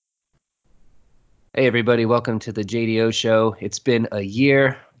Hey, everybody, welcome to the JDO show. It's been a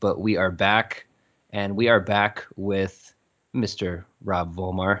year, but we are back, and we are back with Mr. Rob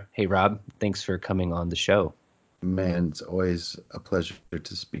Vollmar. Hey, Rob, thanks for coming on the show. Man, it's always a pleasure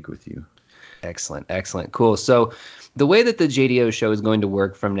to speak with you. Excellent, excellent, cool. So, the way that the JDO show is going to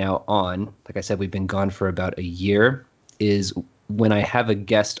work from now on, like I said, we've been gone for about a year, is when I have a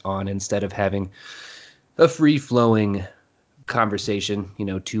guest on, instead of having a free flowing conversation,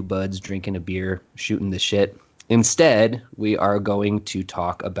 two buds drinking a beer, shooting the shit. Instead, we are going to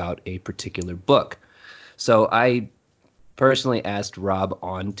talk about a particular book. So I personally asked Rob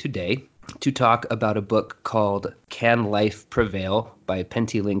on today to talk about a book called Can Life Prevail by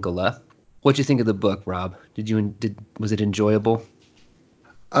Pentti Linkola. What'd you think of the book, Rob? Did was it enjoyable?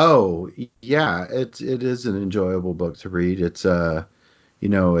 Oh, yeah, it is an enjoyable book to read. It's it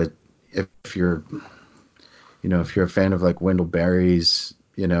if you're if you're a fan of like Wendell Berry's,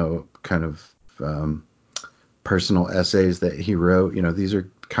 kind of personal essays that he wrote, these are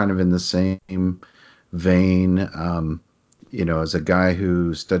kind of in the same vein. As a guy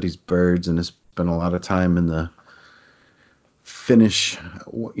who studies birds and has spent a lot of time in the Finnish,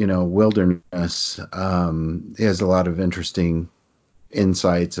 wilderness, he has a lot of interesting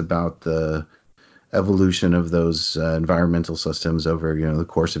insights about the evolution of those environmental systems over the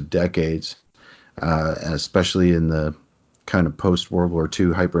course of decades, especially in the kind of post World War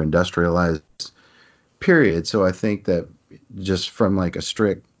II hyper industrialized period. So I think that just from like a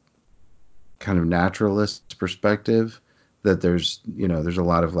strict kind of naturalist perspective, that there's a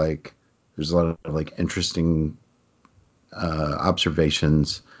lot of like interesting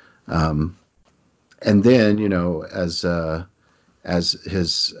observations, um, and then as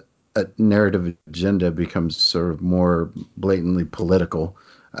his narrative agenda becomes sort of more blatantly political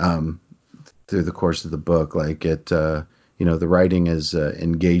through the course of the book. Like the writing is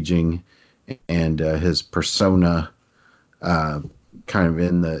engaging, and his persona, uh, kind of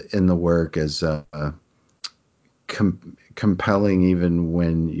in the work, is compelling even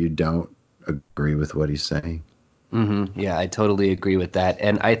when you don't agree with what he's saying. Yeah, I totally agree with that.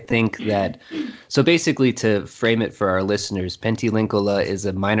 And I think that, so basically, to frame it for our listeners, Pentti Linkola is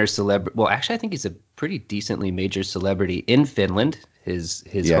a minor celebrity. Well, actually, I think he's a pretty decently major celebrity in Finland, his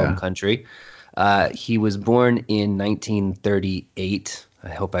home Yeah, country. He was born in 1938. I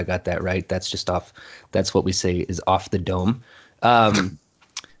hope I got that right. That's what we say is off the dome. Um,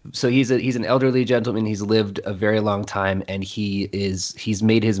 so he's an elderly gentleman. He's lived a very long time, and he's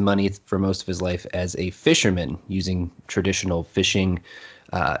made his money for most of his life as a fisherman, using traditional fishing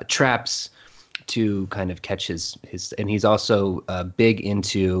traps to kind of catch his. And he's also big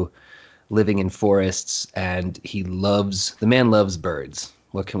into living in forests, and the man loves birds.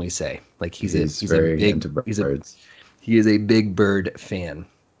 What can we say? Like he's very into birds. he is a big bird fan.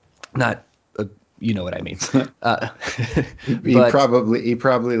 Not a, you know what I mean. Uh, he but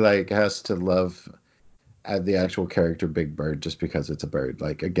probably like has to love the actual character Big Bird just because it's a bird,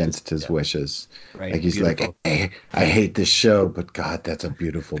 like against his yeah, wishes. right, Like he's like, beautiful. hey, I hate this show, but God, that's a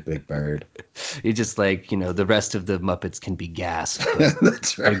beautiful big bird. You just like, the rest of the Muppets can be gas, but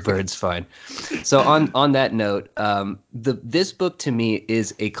That's Big right. Bird's fine. So on that note, this book to me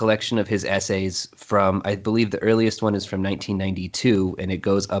is a collection of his essays from, I believe the earliest one is from 1992, and it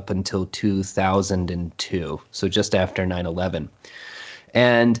goes up until 2002, so just after 9/11.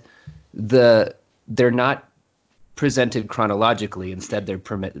 And they're not presented chronologically. Instead, they're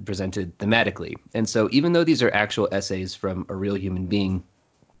presented thematically. And so even though these are actual essays from a real human being,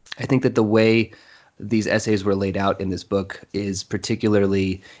 I think that the way these essays were laid out in this book is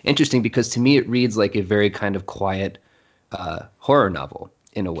particularly interesting because to me it reads like a very kind of quiet horror novel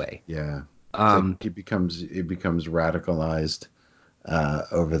in a way. Yeah, it's like Um, it becomes radicalized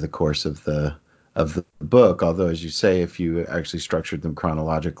over the course of the book. Although, as you say, if you actually structured them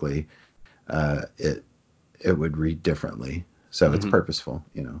chronologically, it would read differently. So it's mhm. purposeful.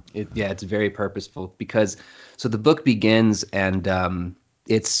 Yeah, it's very purposeful because so the book begins and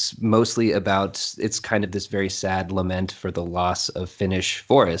it's mostly about it's kind of this very sad lament for the loss of Finnish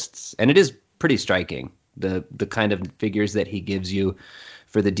forests, and it is pretty striking. The kind of figures that he gives you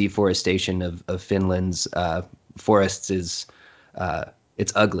for the deforestation of Finland's forests is uh,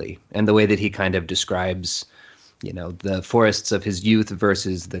 it's ugly, and the way that he kind of describes the forests of his youth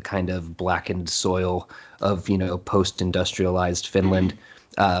versus the kind of blackened soil of post-industrialized Finland.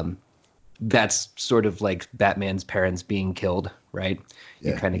 um, that's sort of like Batman's parents being killed, right?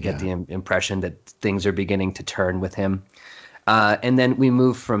 You Yeah, kind of get yeah. the impression that things are beginning to turn with him. And then we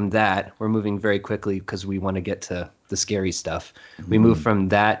move from that. We're moving very quickly because we want to get to the scary stuff. We move Mm. from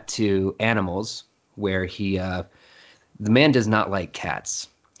that to animals, where the man does not like cats.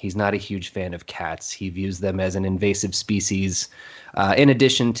 He's not a huge fan of cats. He views them as an invasive species, in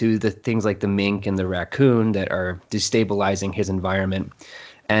addition to the things like the mink and the raccoon that are destabilizing his environment.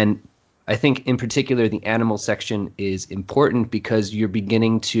 And I think, in particular, the animal section is important because you're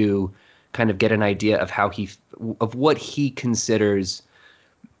beginning to kind of get an idea of of what he considers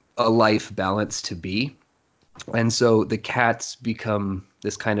a life balance to be. And so the cats become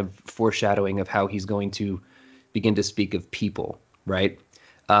this kind of foreshadowing of how he's going to begin to speak of people, right?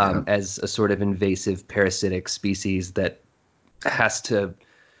 Yeah. As a sort of invasive parasitic species that has to.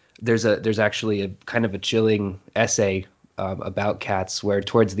 There's actually a kind of a chilling essay about cats where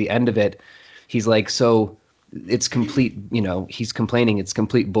towards the end of it, he's like, so it's complete. He's complaining it's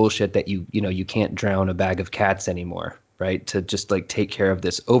complete bullshit that you can't drown a bag of cats anymore, right? To just like take care of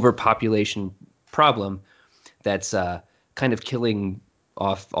this overpopulation problem that's kind of killing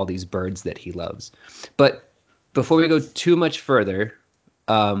off all these birds that he loves. But before we go too much further,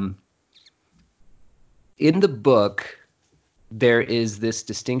 um, in the book, there is this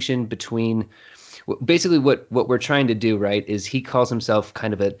distinction between basically what we're trying to do, right, is he calls himself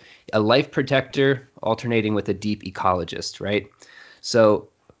kind of a life protector alternating with a deep ecologist, right? So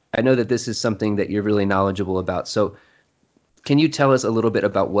I know that this is something that you're really knowledgeable about. So can you tell us a little bit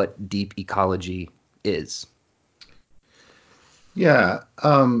about what deep ecology is? Yeah.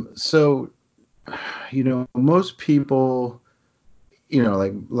 So, most people,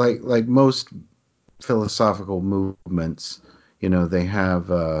 like most philosophical movements, they have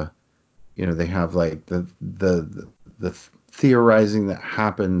like the theorizing that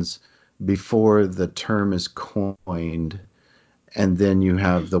happens before the term is coined, and then you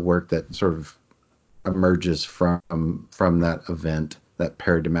have the work that sort of emerges from that event, that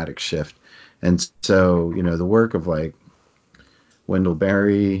paradigmatic shift. And so, the work of like Wendell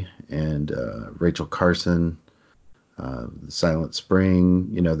Berry and Rachel Carson, Silent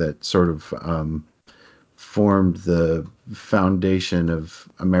Spring, that sort of formed the foundation of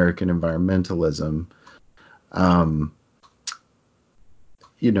American environmentalism, um,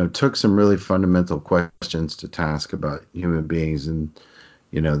 took some really fundamental questions to task about human beings and,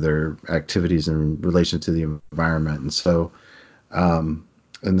 their activities in relation to the environment. And so,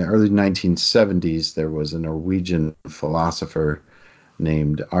 in the early 1970s, there was a Norwegian philosopher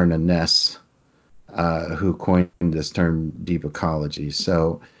named Arne Næss, who coined this term deep ecology.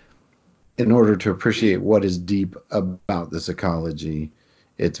 So, in order to appreciate what is deep about this ecology,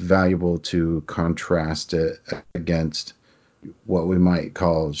 it's valuable to contrast it against what we might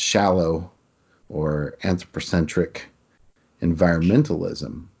call shallow or anthropocentric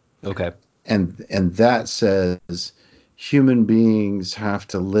environmentalism. Okay. And that says human beings have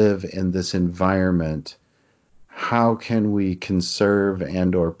to live in this environment. How can we conserve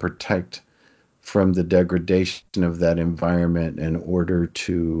and or protect from the degradation of that environment in order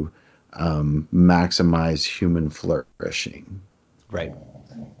to maximize human flourishing? Right.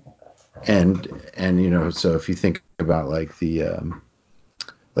 And so if you think about like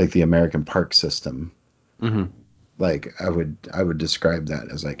the American park system, Mm-hmm. like I would describe that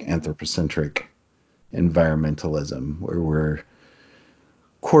as like anthropocentric environmentalism, where we're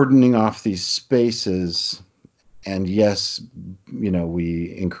cordoning off these spaces. And yes,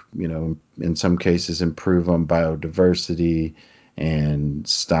 we in some cases improve on biodiversity and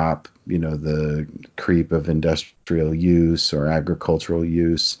stop the creep of industrial use or agricultural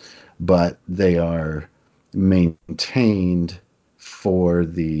use, but they are maintained for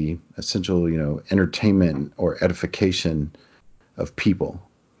the essential entertainment or edification of people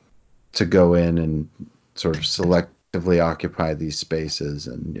to go in and sort of selectively occupy these spaces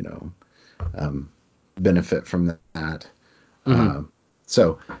and um, benefit from that. Mm-hmm. Uh,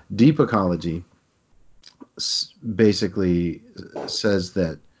 so deep ecology basically says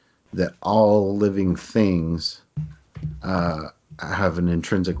that all living things uh, have an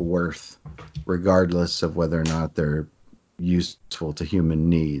intrinsic worth, regardless of whether or not they're useful to human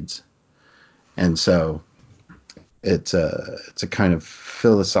needs. And so it's a kind of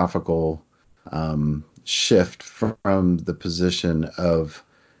philosophical shift from the position of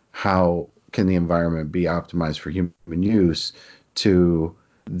how can the environment be optimized for human use to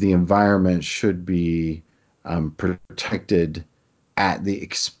the environment should be protected at the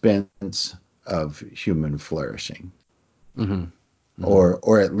expense of human flourishing, Mm-hmm. Mm-hmm.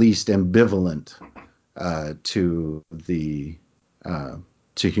 or at least ambivalent to the uh,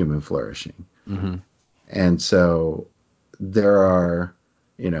 to human flourishing. Mm-hmm. And so there's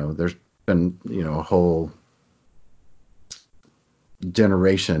been a whole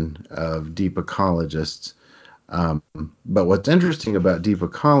generation of deep ecologists. Um, but what's interesting about deep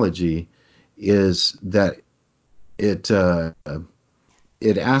ecology is that it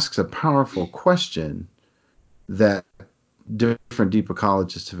it asks a powerful question that different deep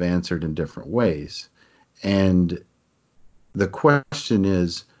ecologists have answered in different ways. And the question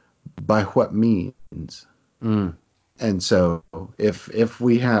is, by what means? Mm, And so if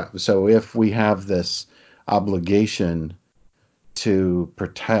we have this obligation to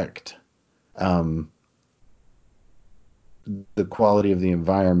protect um, the quality of the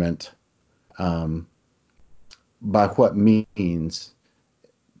environment, um, by what means?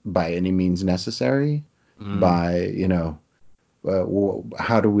 By any means necessary? mm, By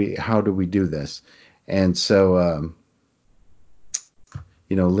how do we do this? And so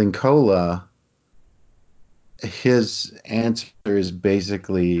Linkola, his answer is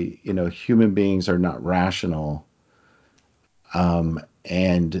basically, human beings are not rational,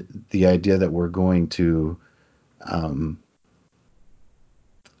 and the idea um,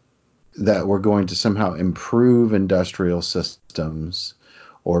 that we're going to somehow improve industrial systems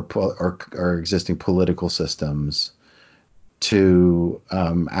or existing political systems to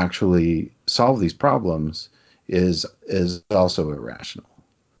actually solve these problems is also irrational,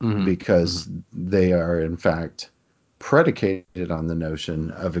 mm, mm. because they are in fact predicated on the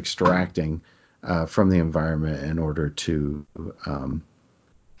notion of extracting from the environment in order to um,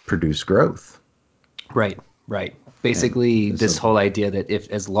 produce growth. Right, right. And Basically, this so, whole idea that if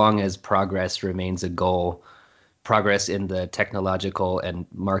as long as progress remains a goal, progress in the technological and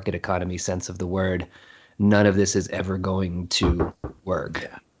market economy sense of the word, none of this is ever going to work,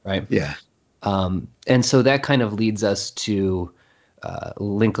 yeah, right? yeah, And so that kind of leads us to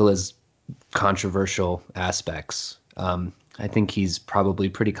Linkola's controversial aspects. I think he's probably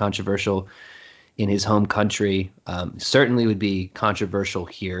pretty controversial in his home country. Certainly would be controversial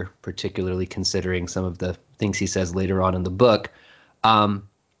here, particularly considering some of the things he says later on in the book. Um,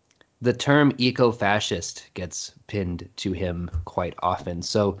 the term eco-fascist gets pinned to him quite often.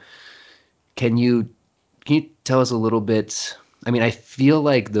 So can you can you tell us a little bit? I mean, I feel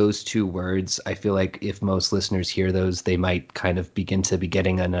like those two words, I feel like if most listeners hear those, they might kind of begin to be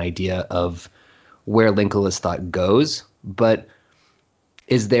getting an idea of where Linkola's thought goes. But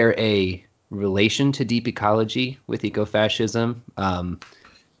is there a relation to deep ecology with ecofascism?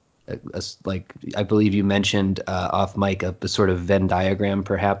 Like I believe you mentioned off mic a sort of Venn diagram,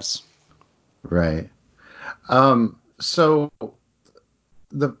 perhaps. right. So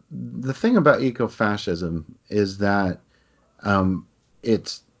the thing about ecofascism is that um,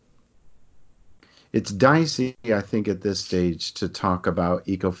 it's it's dicey, I think, at this stage to talk about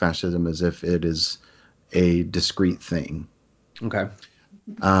ecofascism as if it is a discrete thing. Okay.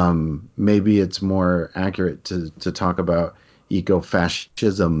 Maybe it's more accurate to talk about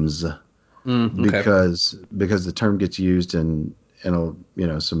ecofascisms, Okay. because the term gets used in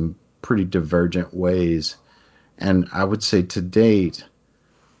some pretty divergent ways, and I would say to date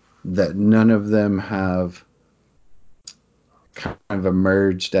that none of them have kind of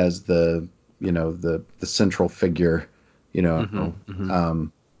emerged as the central figure, you Hmm. know. Hmm.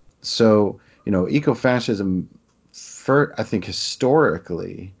 Um, so ecofascism, for I think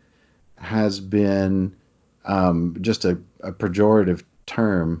historically, has been just a pejorative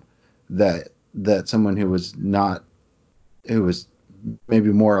term that someone who was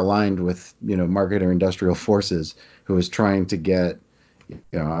maybe more aligned with market or industrial forces, who was trying to get,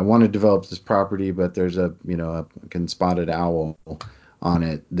 I want to develop this property, but there's a spotted owl on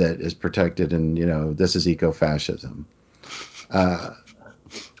it that is protected, and this is ecofascism. Uh,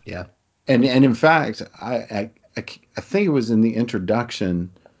 Yeah. and in fact, I think it was in the introduction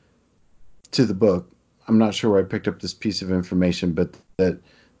to the book. I'm not sure where I picked up this piece of information, but that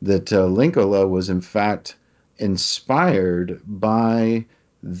Linkola was in fact inspired by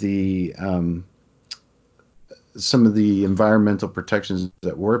the some of the environmental protections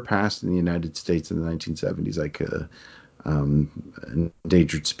that were passed in the United States in the 1970s, like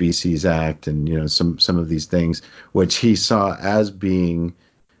Endangered Species Act, and some of these things, which he saw as being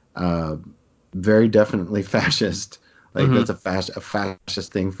uh, very definitely fascist. Like Hmm. that's a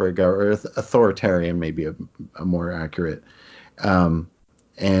fascist thing for a government, or authoritarian, maybe a more accurate. Um,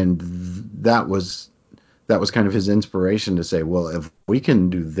 and that was kind of his inspiration to say, well, if we can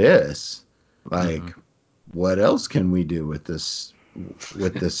do this, Hmm. like, what else can we do with this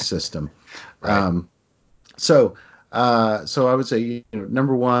system? Right. Um, so I would say,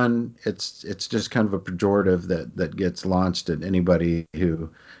 number one, it's just kind of a pejorative that gets launched at anybody who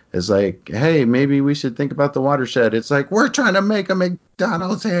is like, hey, maybe we should think about the watershed. It's like, we're trying to make a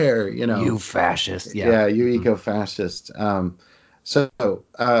McDonald's here. You fascist. Yeah. Yeah, you Hmm. eco-fascist. So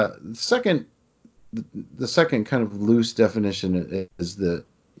second, the second kind of loose definition is that,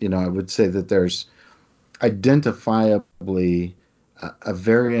 I would say that there's identifiably a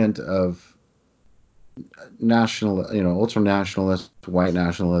variant of national, ultra nationalist white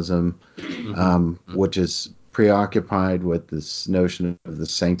nationalism, Hmm. which is preoccupied with this notion of the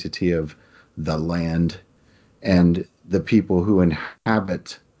sanctity of the land Yep. and the people who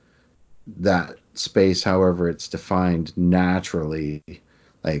inhabit that space, however it's defined naturally.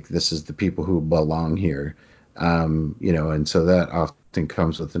 Like, this is the people who belong here, and so that often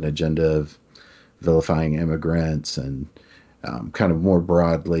comes with an agenda of vilifying immigrants and kind of more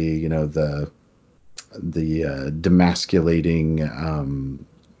broadly, the demasculating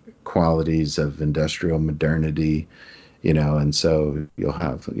qualities of industrial modernity, and so you'll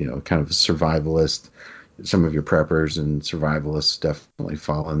have, kind of a survivalist. Some of your preppers and survivalists definitely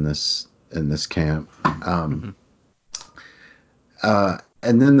fall in this camp. Um, Hmm.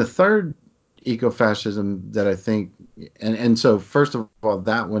 and then the third ecofascism that I think, and so first of all,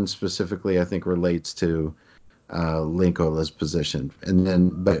 that one specifically I think relates to Linkola's position, and then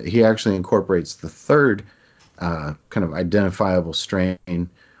but he actually incorporates the third kind of identifiable strain,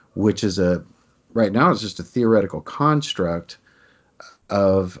 which is a right now it's just a theoretical construct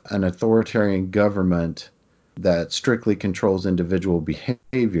of an authoritarian government that strictly controls individual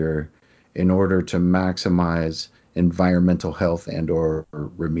behavior in order to maximize environmental health and or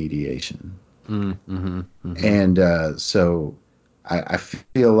remediation. Mm-hmm. Hmm. And so I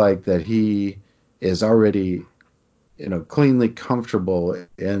feel like that he is already, cleanly comfortable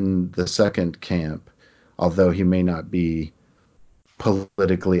in the second camp, although he may not be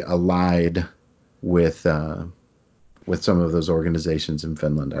politically allied with some of those organizations in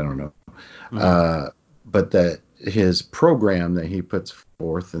Finland. I don't know, Hmm. uh, but that his program that he puts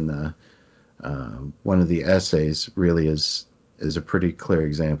forth in the one of the essays really is a pretty clear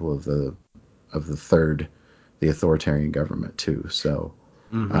example of the third, the authoritarian government too. So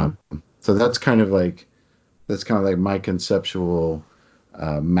Hmm. um, so that's kind of like my conceptual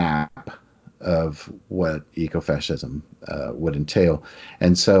map of what ecofascism would entail.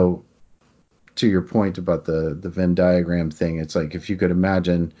 And so, to your point about the Venn diagram thing, it's like if you could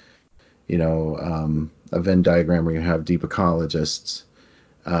imagine, a Venn diagram where you have deep ecologists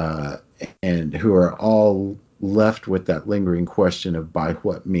uh, and who are all left with that lingering question of by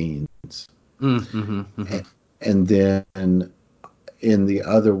what means. Hmm. Hmm. And then in the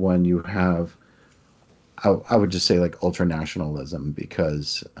other one, you have, I would just say like ultranationalism,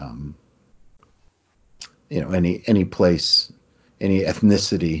 because any place, any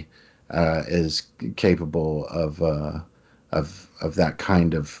ethnicity is capable of that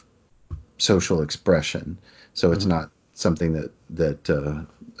kind of social expression. So it's Hmm. not something that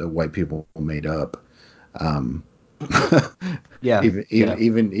white people made up. Um, Yeah. Yeah.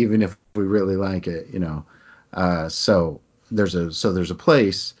 even if we really like it, so there's a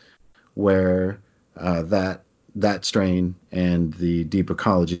place where that strain and the deep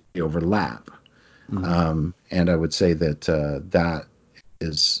ecology overlap. Hmm. And I would say that that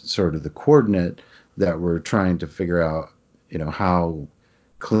is sort of the coordinate that we're trying to figure out, how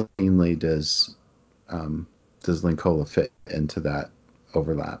cleanly does Linkola fit into that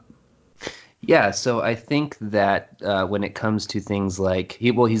overlap? Yeah, so I think that when it comes to things like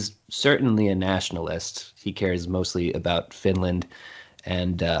he's certainly a nationalist. He cares mostly about Finland,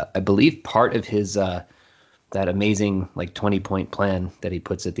 and I believe part of his that amazing like 20-point plan that he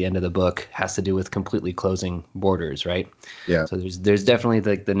puts at the end of the book has to do with completely closing borders, right? Yeah, So there's definitely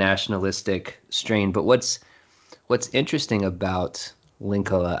like the nationalistic strain, but what's interesting about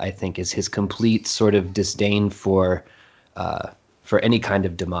Linkola, I think, is his complete sort of disdain for any kind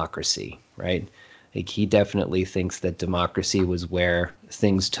of democracy, right? Like he definitely thinks that democracy was where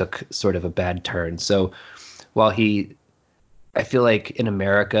things took sort of a bad turn. So while I feel like in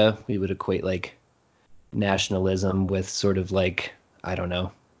America we would equate like nationalism with sort of like, I don't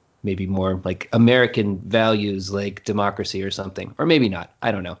know, maybe more like American values like democracy or something, or maybe not.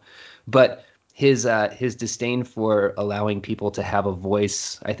 I don't know, but his disdain for allowing people to have a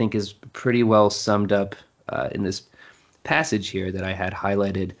voice, I think, is pretty well summed up in this passage here that I had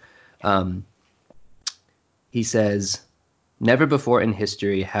highlighted. Um, he says, "Never before in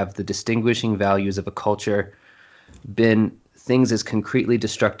history have the distinguishing values of a culture been things as concretely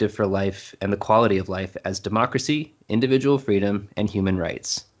destructive for life and the quality of life as democracy, individual freedom, and human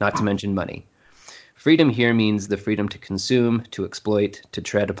rights, not to mention money. Freedom here means the freedom to consume, to exploit, to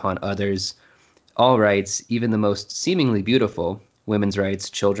tread upon others. All rights, even the most seemingly beautiful, women's rights,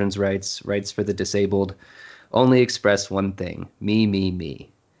 children's rights, rights for the disabled, only express one thing: me, me,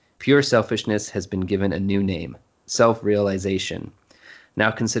 me. Pure selfishness has been given a new name: self realization, now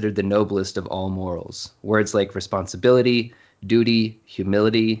considered the noblest of all morals. Words like responsibility, duty,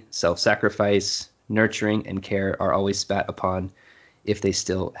 humility, self sacrifice, nurturing, and care are always spat upon if they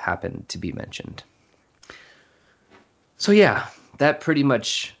still happen to be mentioned. So yeah, that pretty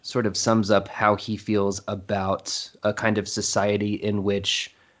much sort of sums up how he feels about a kind of society in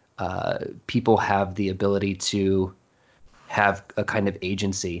which people have the ability to have a kind of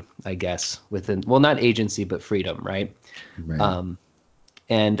agency, I guess, within, well, not agency, but freedom, right? Right. Um,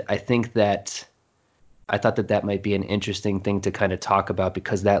 and I thought that that might be an interesting thing to kind of talk about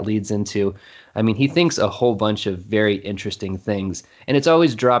because that leads into, I mean, he thinks a whole bunch of very interesting things, and it's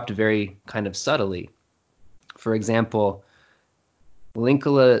always dropped very kind of subtly. For example,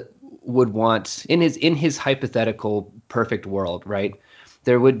 Linkola would want in his hypothetical perfect world, right?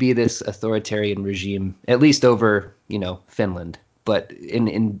 There would be this authoritarian regime, at least over, Finland, but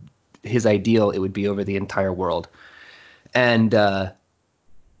in his ideal, it would be over the entire world. And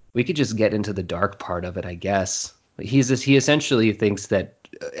we could just get into the dark part of it, I guess. He essentially thinks that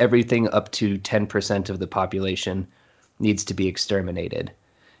everything up to 10% of the population needs to be exterminated.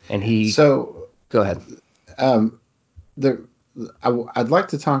 And he So go ahead. um, there, I'd like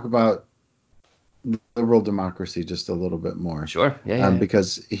to talk about liberal democracy just a little bit more, Sure. Yeah, yeah, yeah.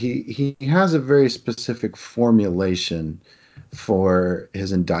 because he has a very specific formulation for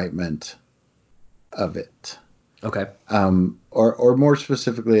his indictment of it, Okay. or more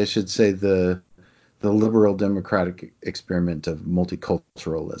specifically, I should say the liberal democratic experiment of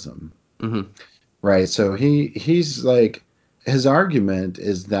multiculturalism. Mm-hmm. Right. So he's like, his argument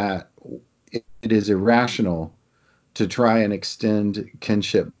is that it is irrational to try and extend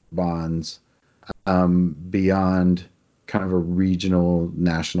kinship bonds beyond kind of a regional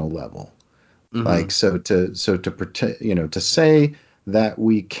national level. Mm-hmm. Like, so to pretend, to say that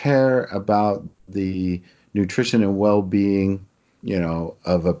we care about the nutrition and well-being,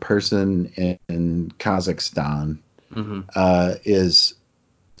 of a person in Kazakhstan Mm-hmm. is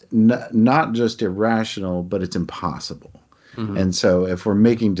not just irrational, but it's impossible. Mm-hmm. And so, if we're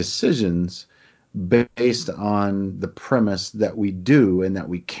making decisions based on the premise that we do and that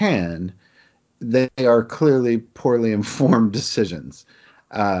we can, they are clearly poorly informed decisions.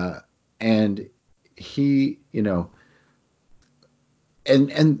 Uh, and he,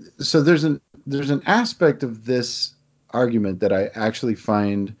 and so there's an aspect of this argument that I actually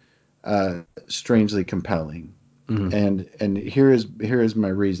find strangely compelling, Mm-hmm. and here is my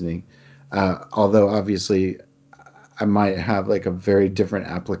reasoning. Although obviously I might have like a very different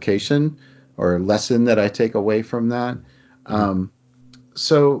application or lesson that I take away from that. Mm-hmm. Um,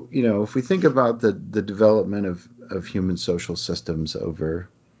 so if we think about the development of human social systems over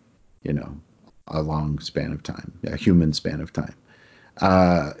you know a long span of time, a human span of time,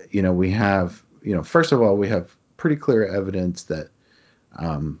 we have first of all we have pretty clear evidence that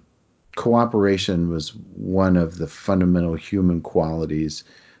um, cooperation was one of the fundamental human qualities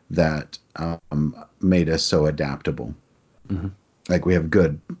that made us so adaptable. Mm-hmm. Like we have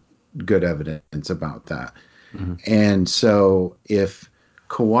good evidence about that. Mm-hmm. And so if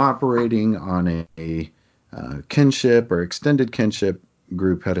cooperating on a kinship or extended kinship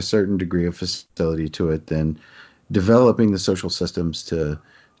group had a certain degree of facility to it, then developing the social systems to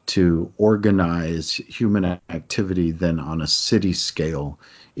organize human activity then on a city scale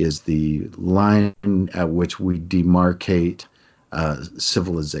is the line at which we demarcate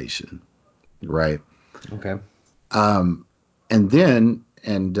civilization, right? Okay.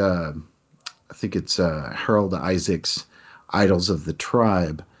 And I think it's Harold Isaac's Idols of the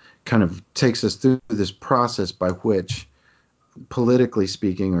Tribe kind of takes us through this process by which, politically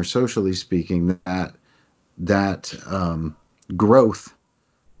speaking or socially speaking, that growth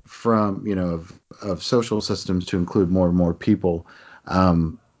from of social systems to include more and more people,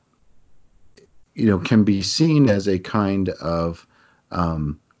 um, can be seen as a kind of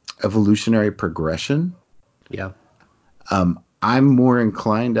um, evolutionary progression. Yeah. I'm more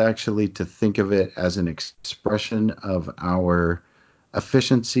inclined actually to think of it as an expression of our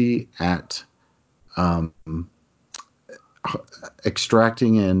efficiency at um,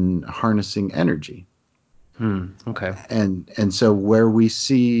 extracting and harnessing energy. Hmm. Okay. And so where we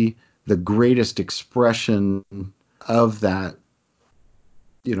see the greatest expression of that,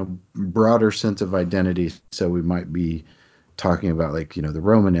 broader sense of identity. So we might be talking about like, the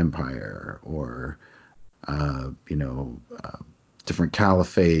Roman Empire or, different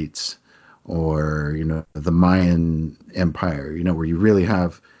caliphates or, the Mayan Empire, where you really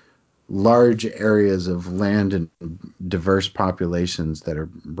have large areas of land and diverse populations that are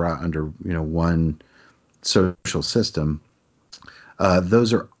brought under, one social system.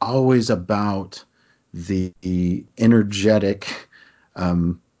 Those are always about the energetic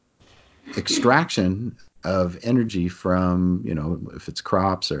um, extraction of energy from, if it's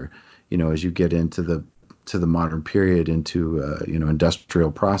crops or, as you get into the to the modern period into industrial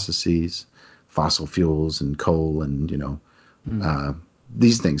processes, fossil fuels and coal and Mm. uh,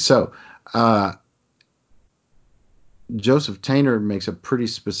 these things. So uh, Joseph Tainter makes a pretty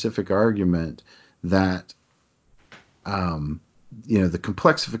specific argument that um, the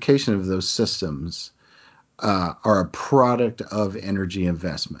complexification of those systems are a product of energy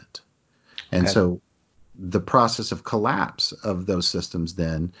investment, and Okay. so the process of collapse of those systems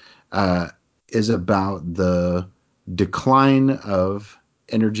then uh, is about the decline of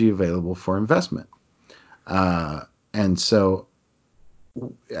energy available for investment. Uh, and so,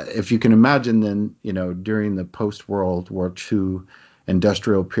 if you can imagine, then, during the post World War II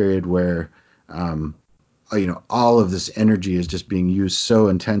industrial period where, um, all of this energy is just being used so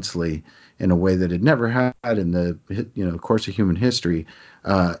intensely in a way that it never had in the course of human history,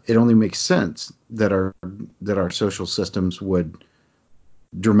 it only makes sense that our social systems would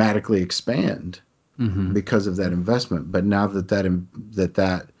dramatically expand Mm-hmm. because of that investment. But now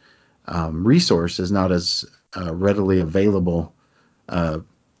that resource is not as readily available uh,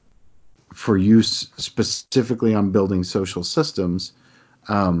 for use specifically on building social systems,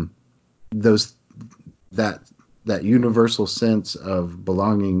 um, those that that universal sense of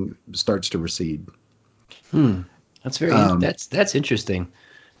belonging starts to recede. Hmm. Um, That's interesting.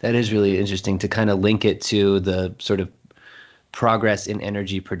 That is really interesting to kind of link it to the sort of progress in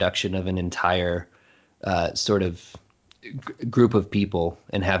energy production of an entire sort of group of people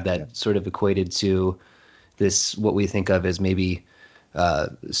and have yeah, that sort of equated to this what we think of as maybe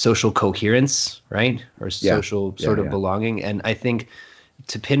social coherence, right? Or yeah, social yeah, sort of yeah, belonging. And I think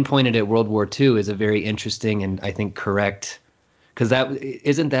to pinpoint it at World War II is a very interesting and I think correct, because that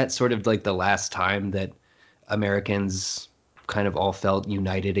isn't that sort of like the last time that Americans kind of all felt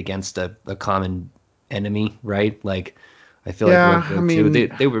united against a common enemy, right? Like I feel like World yeah. I War II,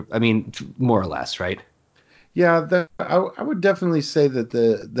 mean, they were, I mean, more or less, right? yeah. I would definitely say that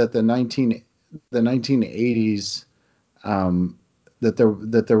the 1980s, um,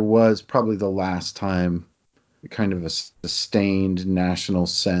 that there was probably the last time kind of a sustained national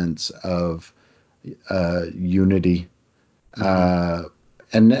sense of unity, Mm-hmm. uh,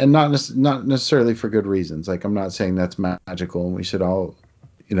 and not necessarily for good reasons. Like, I'm not saying that's magical, and we should all,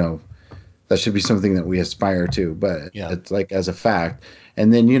 you know, that should be something that we aspire to. But Yeah. it's like, as a fact,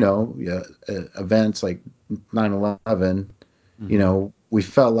 and then yeah, events like 9/11, Mm-hmm. we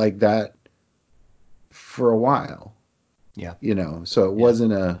felt like that for a while. Yeah. So it Yeah.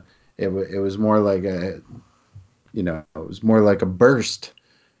 wasn't it was more like it was more like a burst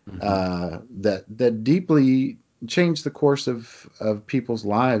Mm-hmm. that deeply changed the course of people's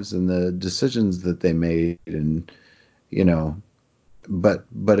lives and the decisions that they made, and you know but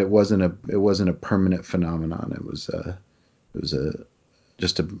it wasn't a permanent phenomenon. It was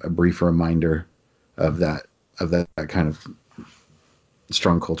just a brief reminder of Mm-hmm. that kind of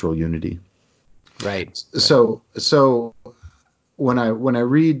strong cultural unity. Right. Right. So when I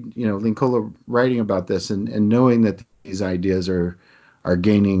read Linkola writing about this, and knowing that these ideas are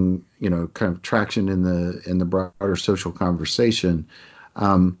gaining kind of traction in the broader social conversation,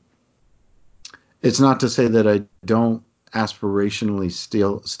 um, it's not to say that I don't aspirationally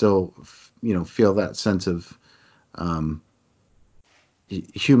still feel that sense of um,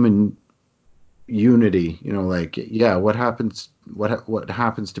 human unity. Like, yeah, what happens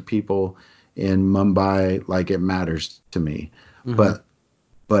to people in Mumbai, like, it matters to me. Mm-hmm.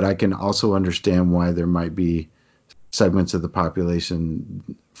 But I can also understand why there might be segments of the population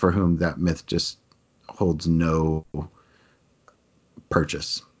for whom that myth just holds no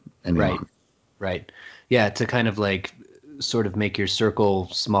purchase any Right. longer. Right. Yeah, to kind of like sort of make your circle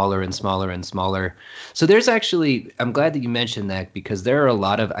smaller and smaller and smaller. So there's actually, I'm glad that you mentioned that because there are a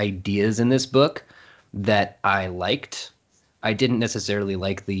lot of ideas in this book that I liked. I didn't necessarily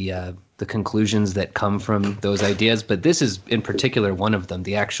like the conclusions that come from those ideas, but this is in particular one of them.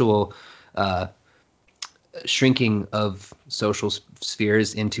 The actual uh, shrinking of social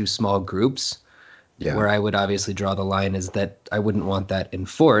spheres into small groups, Yeah, where I would obviously draw the line is that I wouldn't want that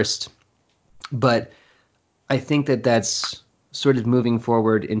enforced. But I think that that's sort of moving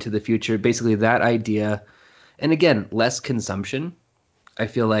forward into the future. Basically, that idea, and again, less consumption. I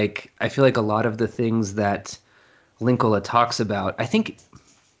feel like a lot of the things that Linkola talks about. I think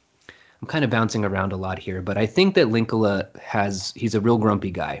I'm kind of bouncing around a lot here, but I think that Linkola he's a real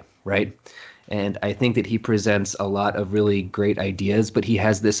grumpy guy, right? And I think that he presents a lot of really great ideas, but he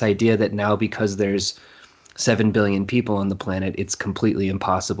has this idea that now because there's 7 billion people on the planet, it's completely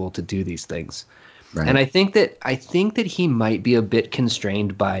impossible to do these things. And right, I think that he might be a bit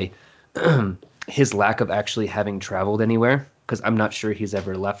constrained by his lack of actually having traveled anywhere because I'm not sure he's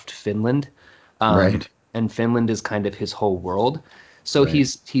ever left Finland. right. and Finland is kind of his whole world. So Right.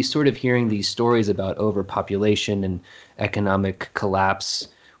 he's sort of hearing these stories about overpopulation and economic collapse.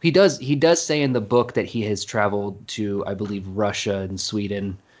 He does say in the book that he has traveled to, I believe, Russia and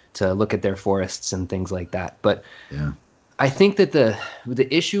Sweden to look at their forests and things like that. But Yeah. I think that the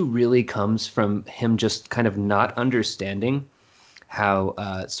issue really comes from him just kind of not understanding how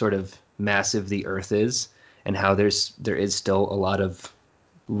sort of massive the Earth is, and how there is still a lot of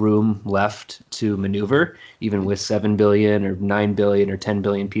room left to maneuver, even with 7 billion or 9 billion or 10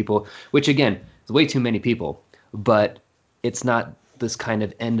 billion people. Which again is way too many people, but it's not this kind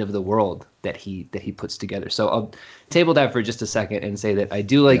of end of the world that he puts together. So I'll table that for just a second and say that I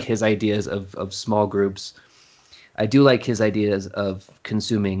do like Yeah. his ideas of small groups. I do like his ideas of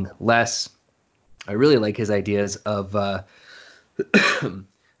consuming less. I really like his ideas of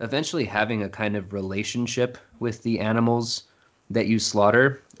eventually having a kind of relationship with the animals that you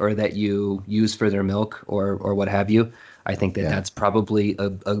slaughter or that you use for their milk or what have you. I think that Yeah. that's probably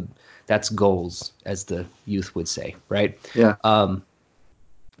a that's goals, as the youth would say, right? Yeah.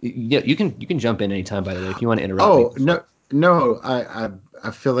 Yeah, you can jump in anytime, by the way, if you want to interrupt me Oh before. no, no.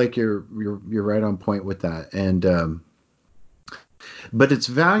 I feel like you're right on point with that, and but it's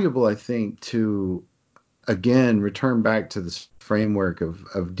valuable, I think, to again return back to this framework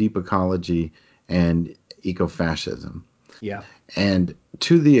of deep ecology and ecofascism, Yeah. and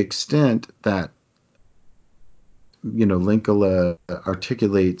to the extent that Linkola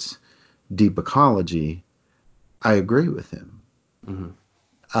articulates deep ecology, I agree with him.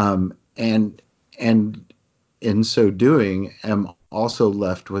 Hmm. And in so doing, am also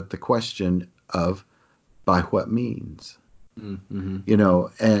left with the question of by what means, Mm-hmm.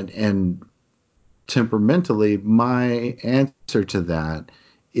 and temperamentally, my answer to that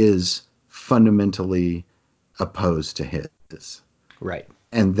is fundamentally opposed to his, Right.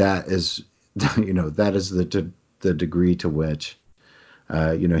 and that is, that is the degree to which,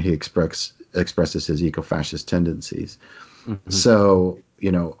 he expresses his eco-fascist tendencies. Hmm. So,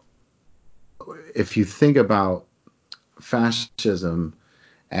 if you think about fascism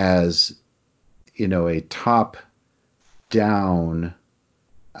as, a top down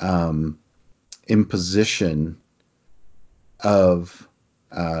imposition of,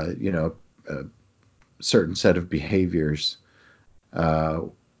 a certain set of behaviors, uh,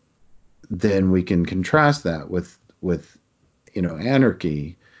 then we can contrast that with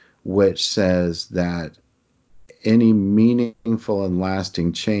anarchy, which says that any meaningful and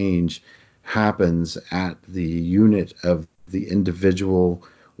lasting change happens at the unit of the individual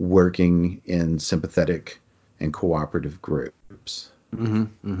working in sympathetic and cooperative groups. Hmm.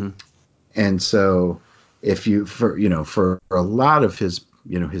 Hmm. And so if you for a lot of his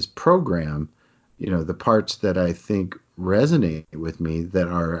program, the parts that I think resonate with me that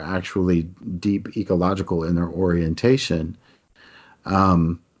are actually deep ecological in their orientation,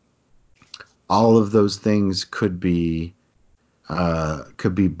 um, all of those things could be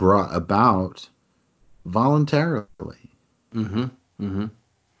brought about voluntarily. Hmm. Hmm.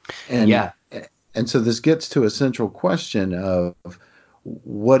 and Yeah. and so this gets to a central question of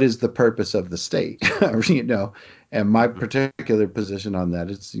what is the purpose of the state. And my particular position on that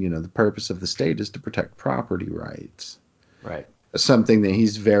is, the purpose of the state is to protect property rights, Right. something that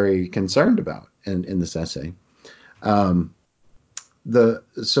he's very concerned about in this essay. Um, the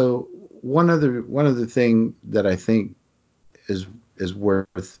so one other thing that I think is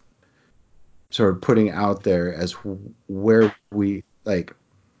worth sort of putting out there as where we like.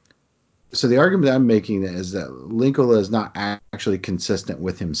 So the argument that I'm making is that Linkola is not actually consistent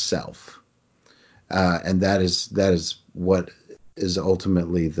with himself, and that is what is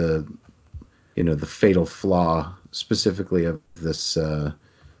ultimately the fatal flaw, specifically of this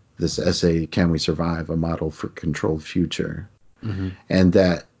essay, "Can We Survive? A Model for Controlled Future," Hmm. and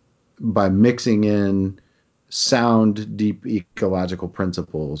that by mixing in sound, deep ecological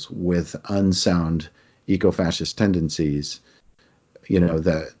principles with unsound eco-fascist tendencies,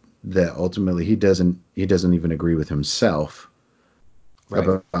 that ultimately he doesn't even agree with himself Right.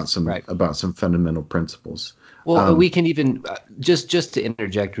 about some Right. about some fundamental principles. Well, Um, we can even just to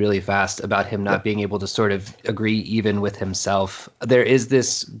interject really fast about him yeah, not being able to sort of agree even with himself. There's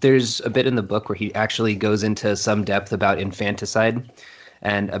a bit in the book where he actually goes into some depth about infanticide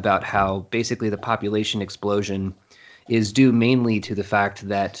and about how basically the population explosion is due mainly to the fact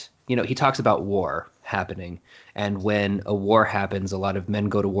that, he talks about war happening. And when a war happens, a lot of men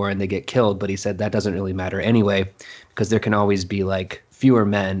go to war and they get killed. But he said that doesn't really matter anyway, because there can always be like fewer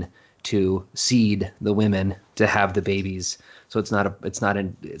men to seed the women to have the babies. So it's not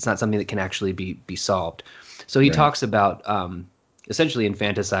something that can actually be solved. So he right. talks about essentially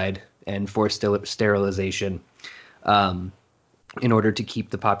infanticide and forced sterilization in order to keep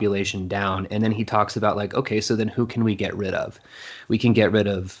the population down. And then he talks about like, okay, so then who can we get rid of? We can get rid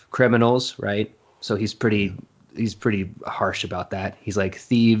of criminals, right? So Yeah. he's pretty harsh about that. He's like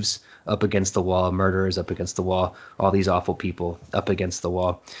thieves up against the wall, murderers up against the wall, all these awful people up against the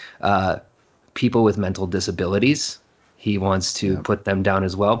wall. People with mental disabilities, he wants to Yeah. put them down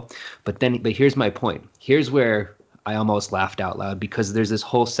as well. But here's my point. Here's where I almost laughed out loud because there's this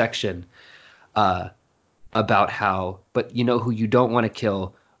whole section about how, but you know who you don't want to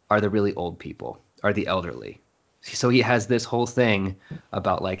kill are the really old people, are the elderly. So he has this whole thing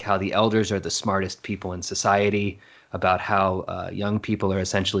about like how the elders are the smartest people in society, about how young people are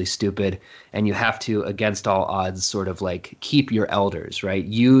essentially stupid, and you have to, against all odds, sort of like keep your elders, right?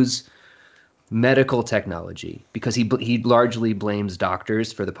 Use medical technology because he largely blames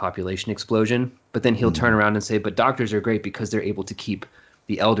doctors for the population explosion, but then he'll turn Hmm. around and say, but doctors are great because they're able to keep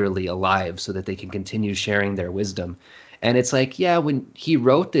the elderly alive so that they can continue sharing their wisdom. And it's like, yeah, when he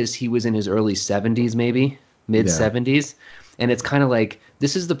wrote this, he was in his early 70s, maybe mid Yeah. 70s. And it's kind of like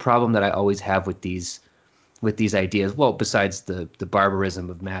this is the problem that I always have with these ideas. Well, besides the barbarism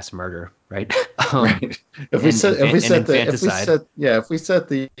of mass murder, right? um, Right. If we set and infanticide. if we set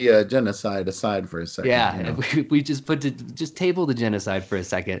the genocide aside for a second, Yeah, if we just just table the genocide for a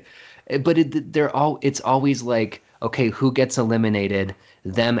second, but it's always like, okay, who gets eliminated?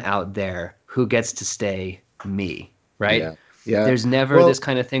 Them out there. Who gets to stay? Me, right? yeah, yeah. There's never this Well,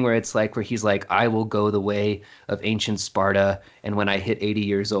 kind of thing where it's like where he's like, I will go the way of ancient Sparta, and when I hit 80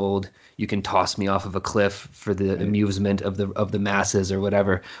 years old, you can toss me off of a cliff for the right. amusement of the masses or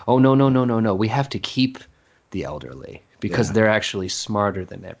whatever. Oh no, no, Yeah, no, no, no. We have to keep the elderly because yeah, they're actually smarter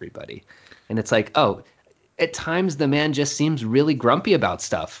than everybody. And it's like, oh, at times the man just seems really grumpy about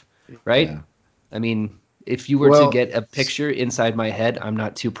stuff, right? yeah. I mean, if you were to Well, get a picture inside my head, I'm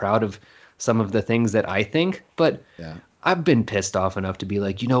not too proud of some of the things that I think, but yeah, I've been pissed off enough to be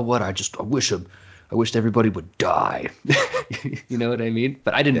like, you know what? I wished everybody would die. You know what I mean?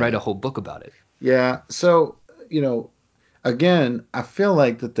 But I didn't write yeah, a whole book about it. yeah. So, again, I feel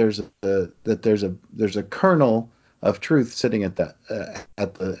like there's a kernel of truth sitting at that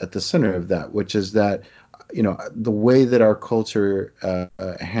at the center of that, which is that the way that our culture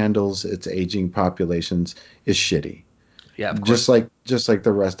handles its aging populations is shitty, Yeah, of course. just like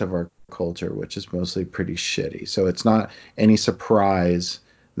the rest of our culture, which is mostly pretty shitty. So it's not any surprise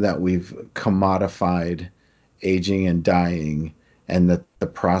that we've commodified aging and dying, and that the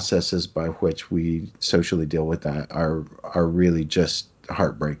processes by which we socially deal with that are really just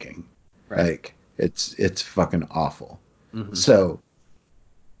heartbreaking. Right. Like it's fucking awful. Hmm. So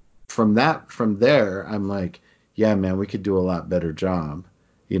from there, I'm like, yeah, man, we could do a lot better job,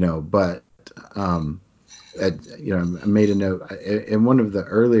 But um, I made a note in one of the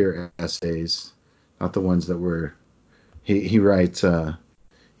earlier essays, not the ones that were. He writes,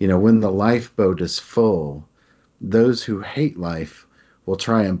 when the lifeboat is full, those who hate life will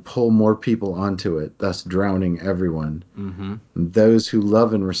try and pull more people onto it, thus drowning everyone. Hmm. Those who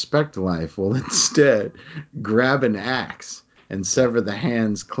love and respect life will instead grab an axe and Yeah. sever the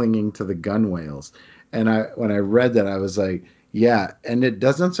hands clinging to the gunwales. And when I read that, I was like, yeah. And it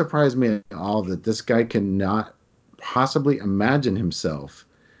doesn't surprise me at all that this guy cannot possibly imagine himself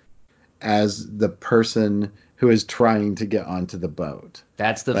as the person who is trying to get onto the boat.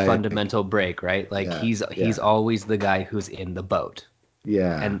 That's the Like, fundamental break, right? Like yeah, he's yeah, always the guy who's in the boat.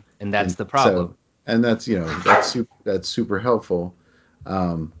 yeah. And that's And the so, problem. and that's super helpful.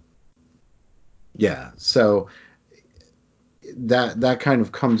 Um, yeah. So that kind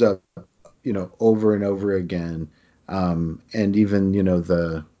of comes up, over and over again. And even,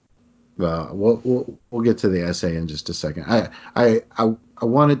 we'll get to the essay in just a second. I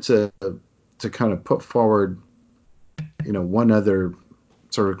wanted to kind of put forward, one other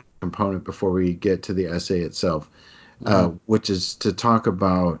sort of component before we get to the essay itself, Hmm. which is to talk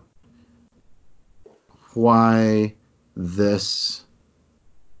about why this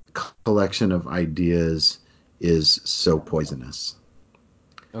collection of ideas is so poisonous.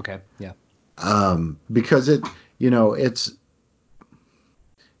 Okay. Yeah. Because it's,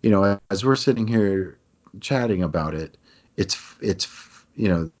 as we're sitting here chatting about it, it's, it's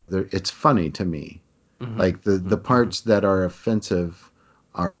funny to me. Hmm. Like the Hmm. parts that are offensive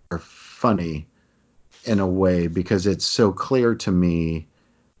are funny in a way because it's so clear to me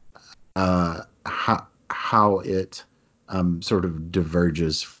how it sort of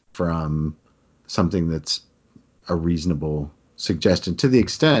diverges from something that's a reasonable suggestion, to the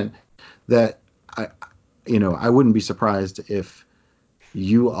extent that I I wouldn't be surprised if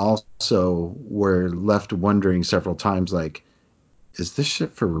you also were left wondering several times, like, is this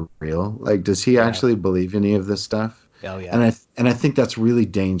shit for real? Like, does he Yeah. actually believe any of this stuff? Oh yeah. And I think that's really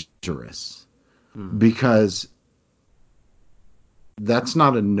dangerous Hmm. because that's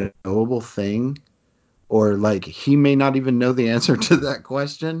not a knowable thing, or like he may not even know the answer to that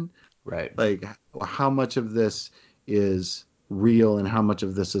question. Right. Like, how much of this is real and how much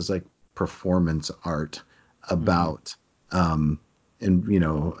of this is like performance art Hmm. about um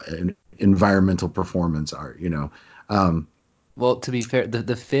and environmental performance art, Well, to be fair,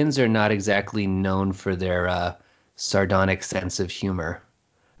 the Finns are not exactly known for their sardonic sense of humor.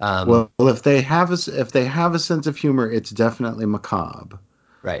 Um, well, if they have a sense of humor, it's definitely macabre.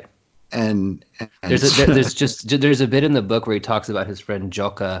 right. and and There's a bit in the book where he talks about his friend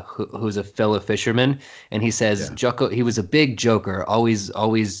Joka, who's a fellow fisherman, and he says yeah. Joka, he was a big joker. Always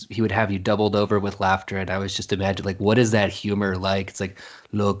he would have you doubled over with laughter, and I was just imagining like, what is that humor like? It's like,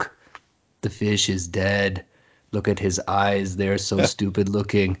 look, the fish is dead. Look at his eyes; they're so stupid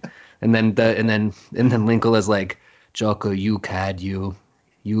looking. And then Linkola's like, Joko, you cad, you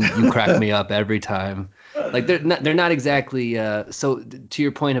crack me up every time. Like they're not exactly. So to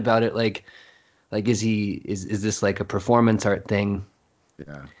your point about it, like is this like a performance art thing?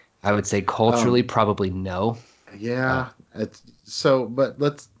 Yeah. I would say culturally, um probably no. Uh, yeah, it's so, but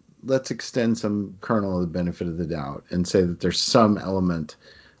let's extend some kernel of the benefit of the doubt and say that there's some element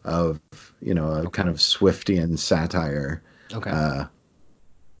of, a okay, kind of Swiftian satire. okay, uh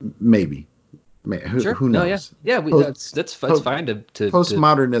maybe. sure. Who No, yeah, knows? yeah. Post, That's post, fine to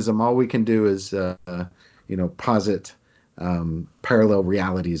Postmodernism, all we can do is posit parallel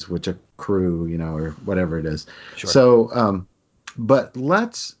realities which accrue, or whatever it is. sure. So but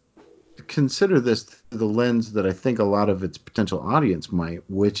let's consider this through the lens that I think a lot of its potential audience might,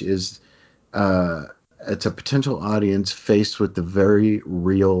 which is uh, it's a potential audience faced with the very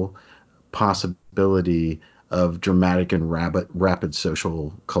real possibility of dramatic and rapid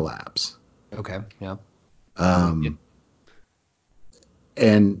social collapse. Okay, yeah, I'm with you. Um,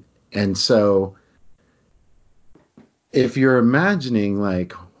 and and so if you're imagining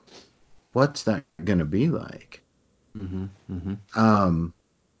like what's that going to be like, Mm-hmm. Mm-hmm. um,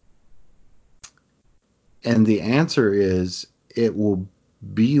 and the answer is it will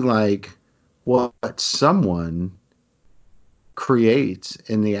be like what someone creates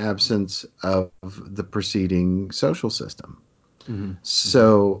in the absence of the preceding social system. Mm-hmm. Mm-hmm.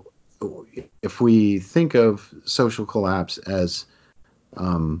 So, if we think of social collapse as,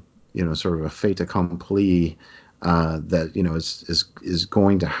 sort of a fait accompli, that is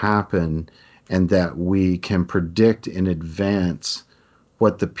going to happen, and that we can predict in advance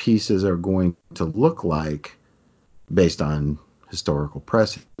what the pieces are going to look like based on historical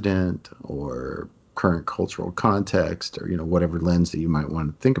precedent or current cultural context, or whatever lens that you might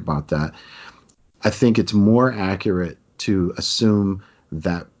want to think about that. I think it's more accurate to assume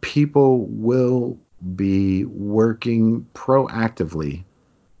that people will be working proactively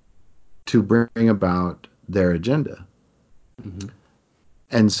to bring about their agenda. Mm-hmm.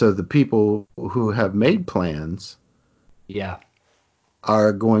 And so the people who have made plans Yeah,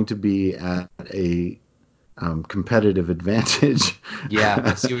 are going to be at a competitive advantage. yeah.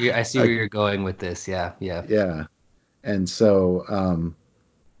 I see where you're going with this. Yeah, yeah. Yeah. And so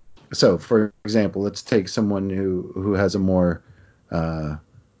for example, let's take someone who has a more uh,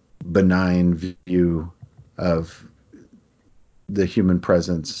 benign view of the human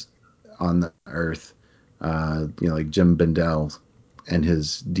presence on the earth, like Jim Bendel and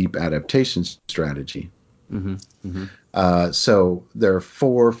his deep adaptation strategy. Mm-hmm. Mm-hmm. So there are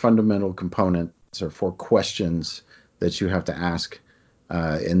four fundamental components or four questions that you have to ask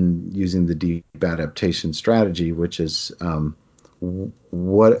in using the deep adaptation strategy, which is how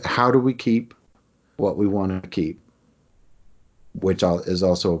do we keep what we want to keep, which is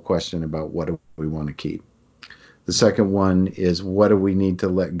also a question about what do we want to keep. The second one is what do we need to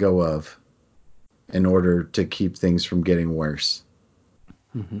let go of in order to keep things from getting worse.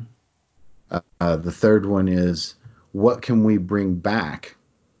 Mm-hmm. The third one is what can we bring back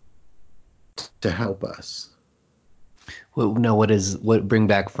to help us. Well, no, what bring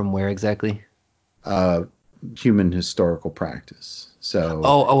back from where exactly? uh, Human historical practice. So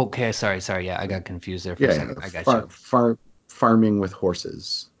Oh, okay. Sorry. Yeah, I got confused there for a yeah, second. I got you. farming with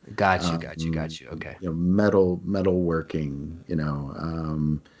horses, Got you. Okay. metal working,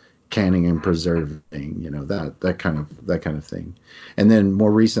 canning and preserving, that kind of thing. And then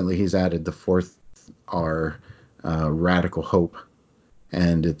more recently, he's added the fourth R, radical hope,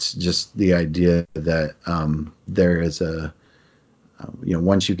 and it's just the idea that there is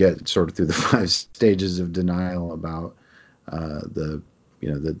once you get sort of through the five stages of denial about the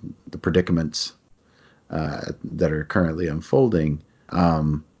the predicaments that are currently unfolding,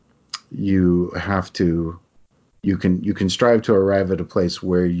 you have to you can strive to arrive at a place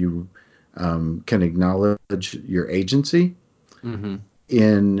where you can acknowledge your agency Mm-hmm.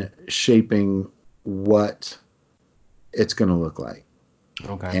 in shaping what it's going to look like,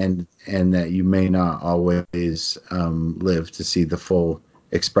 Okay. and that you may not always live to see the full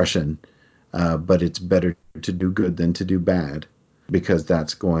expression, but it's better to do good than to do bad, because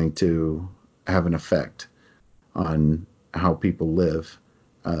that's going to have an effect on how people live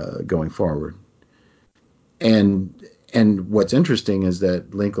going forward. And what's interesting is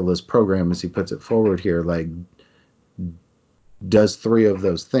that Linkola's program, as he puts it forward here, like does three of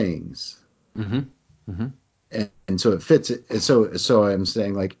those things. Mm-hmm. Mm-hmm. And so it fits it. So I'm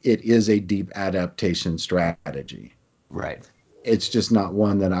saying, like, it is a deep adaptation strategy. Right. It's just not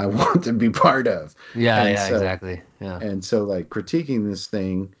one that I want to be part of. Yeah, And yeah, so exactly. Yeah. like critiquing this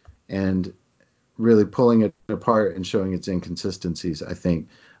thing and really pulling it apart and showing its inconsistencies, I think,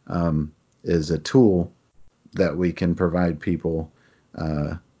 is a tool that we can provide people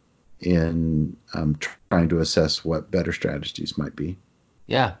uh, in trying to assess what better strategies might be.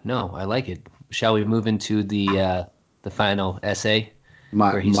 Yeah, no, I like it. Shall we move into the final essay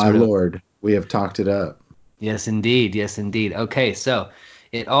My where he my sort of lord, we have talked it up. yes, indeed. Yes, indeed. Okay, so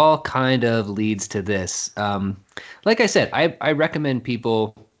it all kind of leads to this. Like I said, I recommend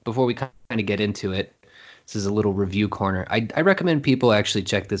people, before we kind of get into it, this is a little review corner. I recommend people actually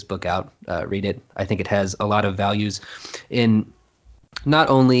check this book out, read it. I think it has a lot of values in not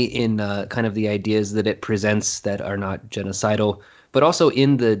only in kind of the ideas that it presents that are not genocidal, but also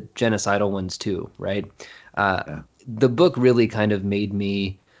in the genocidal ones too, right? Uh, Yeah. the book really kind of made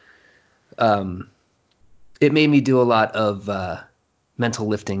me it made me do a lot of mental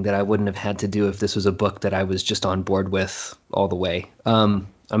lifting that I wouldn't have had to do if this was a book that I was just on board with all the way.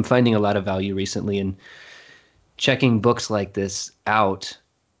 I'm finding a lot of value recently in checking books like this out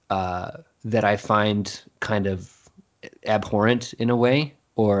that I find kind of abhorrent in a way,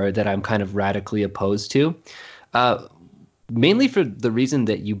 or that I'm kind of radically opposed to. Uh, Mainly for the reason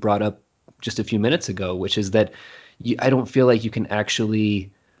that you brought up just a few minutes ago, which is that I don't feel like you can actually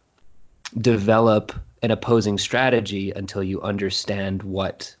develop an opposing strategy until you understand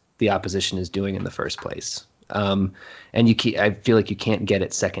what the opposition is doing in the first place. And I feel like you can't get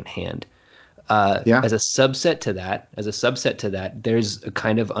it secondhand. Yeah. As a subset to that, there's a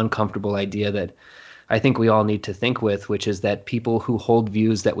kind of uncomfortable idea that I think we all need to think with, which is that people who hold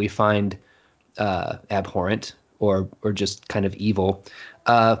views that we find abhorrent or just kind of evil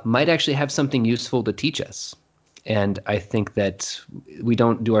might actually have something useful to teach us. And I think that we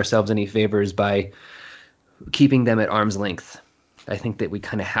don't do ourselves any favors by keeping them at arm's length. I think that we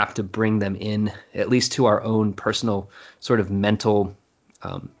kind of have to bring them in, at least to our own personal sort of mental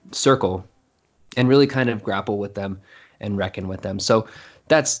circle, and really kind of grapple with them and reckon with them. So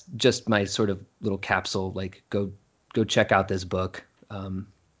that's just my sort of little capsule. Like, go check out this book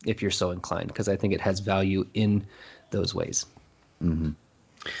if you're so inclined, because I think it has value in those ways. Mm-hmm.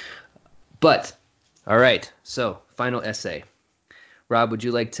 But all right, so final essay. Rob, would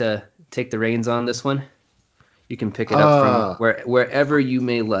you like to take the reins on this one? You can pick it up from Uh, wherever you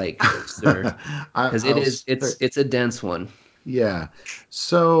may like, sir, because I'll it's a dense one. yeah.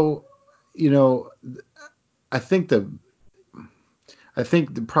 So, you know, I think the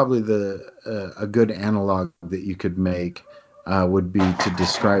probably the a good analog that you could make would be to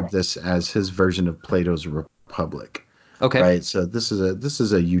describe this as his version of Plato's Republic, Okay. right? So this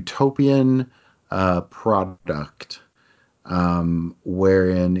is a utopian product,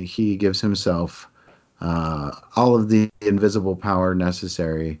 wherein he gives himself all of the invisible power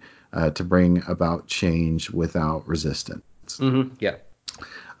necessary to bring about change without resistance. Yeah.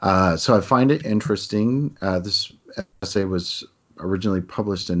 So I find it interesting. This essay was originally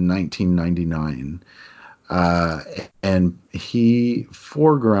published in 1999, uh, and he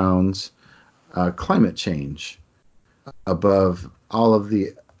foregrounds climate change above all of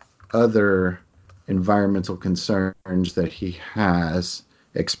the other environmental concerns that he has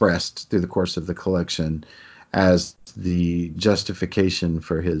expressed through the course of the collection as the justification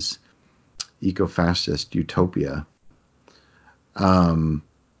for his ecofascist utopia. Um,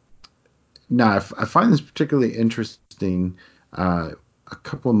 Now, I find this particularly interesting. A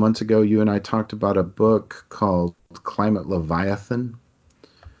couple of months ago, you and I talked about a book called Climate Leviathan.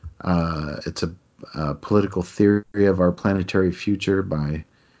 It's a political theory of our planetary future by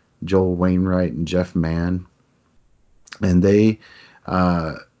Joel Wainwright and Jeff Mann. And they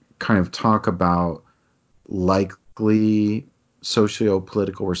uh, kind of talk about likely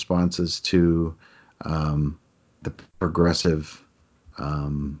socio-political responses to um, the progressive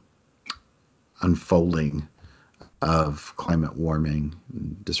um, unfolding of climate warming,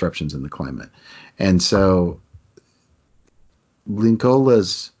 disruptions in the climate. And so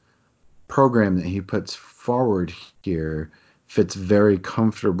Linkola's program that he puts forward here fits very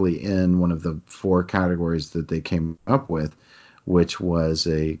comfortably in one of the four categories that they came up with, which was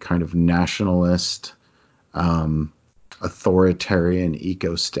a kind of nationalist, authoritarian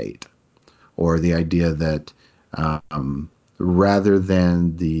eco state, or the idea that rather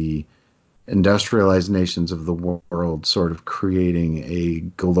than the industrialized nations of the world sort of creating a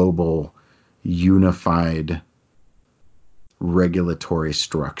global, unified regulatory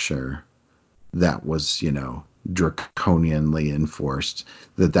structure that was, draconianly enforced,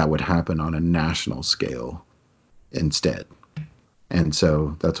 that would happen on a national scale instead. And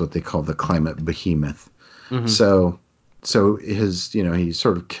so that's what they call the climate behemoth. Mm-hmm. So, so he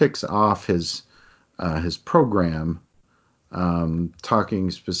sort of kicks off his program, talking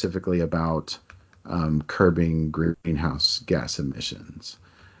specifically about curbing greenhouse gas emissions.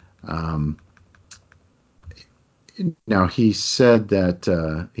 Um, Now he said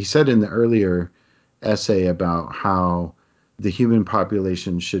in the earlier essay about how the human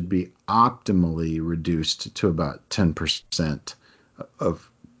population should be optimally reduced to about 10% of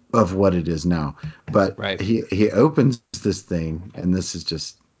what it is now. But Right. he opens this thing, and this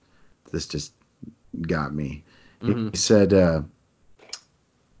just got me. He Mm-hmm. said a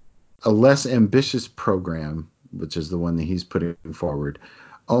less ambitious program, which is the one that he's putting forward,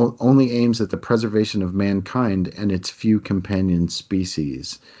 only aims at the preservation of mankind and its few companion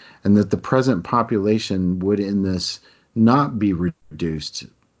species, and that the present population would, in this, not be reduced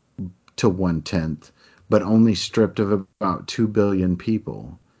to 1/10, but only stripped of about 2 billion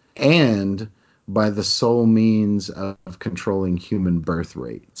people, and by the sole means of controlling human birth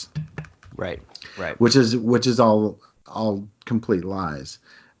rates, Right. Right. which is all complete lies,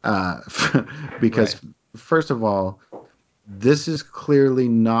 uh, Right. because first of all, this is clearly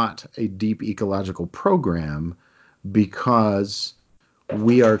not a deep ecological program, because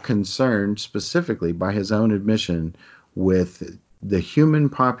we are concerned, specifically by his own admission, with the human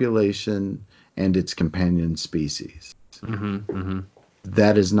population and its companion species. Mm-hmm. Mm-hmm.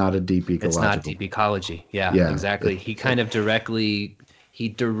 That is not a deep It's not ecological. deep ecology. Yeah, Yeah, exactly. He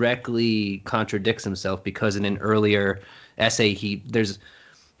directly contradicts himself because in an earlier essay there's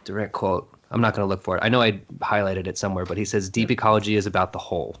direct quote. I'm not going to look for it. I know I highlighted it somewhere, but he says yeah, deep ecology is about the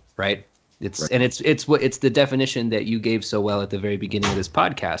whole, right? It's and right, it's the definition that you gave so well at the very beginning of this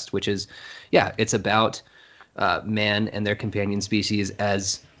podcast, which is, yeah, it's about man and their companion species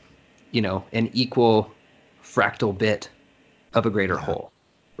as an equal fractal bit of a greater yeah, whole.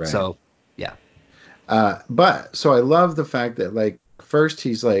 right. So, yeah, But so I love the fact that, like, first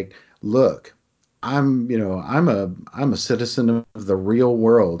he's like, look, I'm a citizen of the real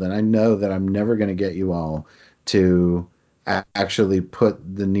world, and I know that I'm never going to get you all to actually put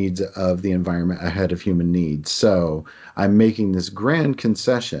the needs of the environment ahead of human needs. So I'm making this grand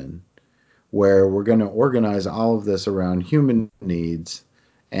concession where we're going to organize all of this around human needs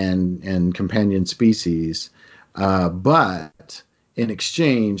and companion species, but in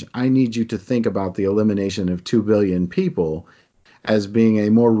exchange, I need you to think about the elimination of 2 billion people as being a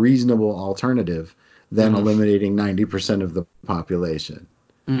more reasonable alternative than mm-hmm. eliminating 90% of the population.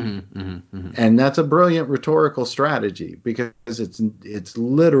 Mm-hmm. Mm-hmm. Mm-hmm. And that's a brilliant rhetorical strategy, because it's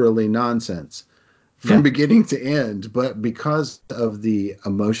literally nonsense from Yeah, beginning to end, but because of the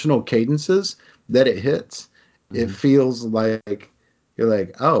emotional cadences that it hits, it mm-hmm. feels like you're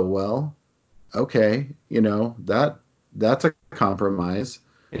like, oh well, okay, that's a compromise.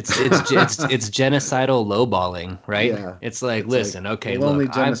 It's genocidal lowballing, right? Yeah, It's like, it's like listen, okay, we'll look, only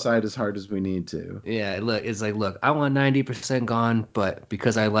genocide as hard as we need to. yeah, look, it's like, look, I want 90% gone, but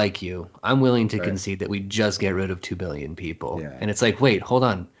because I like you, I'm willing to Right. concede that we just get rid of 2 billion people. Yeah. And it's like, wait, hold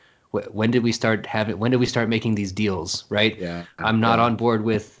on. When did we start making these deals, right? Yeah. I'm not Yeah. on board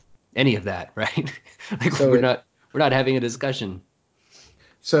with any of that, right? Like So it we're not having a discussion.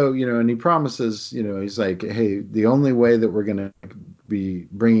 so and he promises, he's like, hey, the only way that we're going to be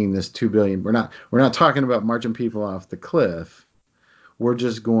bringing this 2 billion, we're not talking about marching people off the cliff. We're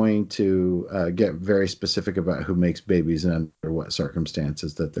just going to get very specific about who makes babies and under what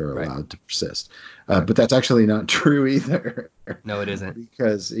circumstances that they're Right. allowed to persist. Right. But that's actually not true either, No, it isn't.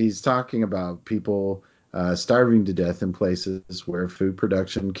 because he's talking about people starving to death in places where food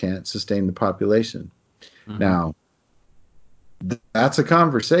production can't sustain the population. Hmm. Now, that's a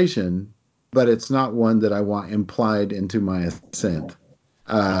conversation, but it's not one that I want implied into my assent.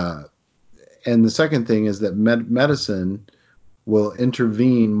 Uh, and the second thing is that medicine will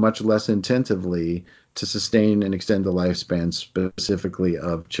intervene much less intensively to sustain and extend the lifespan specifically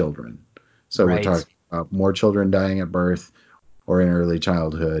of children. So we're Right. talking about more children dying at birth or in early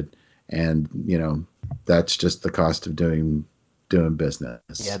childhood, and that's just the cost of doing Yeah,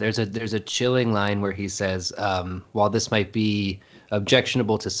 business. there's a chilling line where he says, while this might be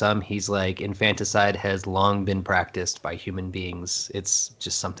objectionable to some, he's like, infanticide has long been practiced by human beings. It's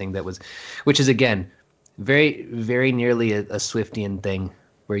just something that was, which is again, very, very nearly a Swiftian thing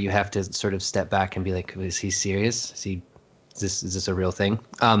where you have to sort of step back and be like, is he serious? Is this a real thing?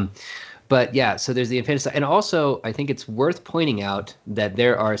 But yeah, so there's the infanticide, and also I think it's worth pointing out that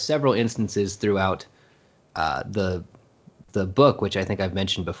there are several instances throughout the book, which I think I've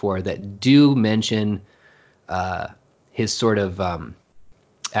mentioned before, that do mention his sort of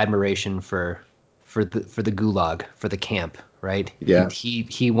admiration for the gulag, for the camp, right? He Yeah, he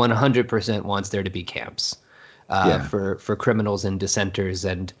he 100% wants there to be camps yeah. for criminals and dissenters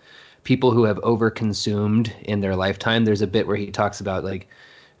and people who have overconsumed in their lifetime. There's a bit where he talks about like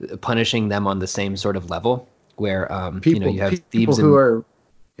punishing them on the same sort of level, where People you have people thieves who and are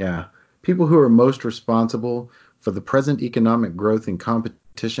Yeah. People who are most responsible for the present economic growth and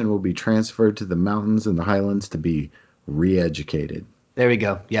competition will be transferred to the mountains and the highlands to be re-educated. there we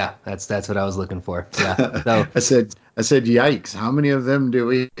go. Yeah, that's what I was looking for. Yeah. So I said, yikes, how many of them do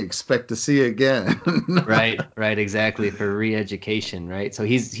we expect to see again? right, right, exactly, for re-education, right? So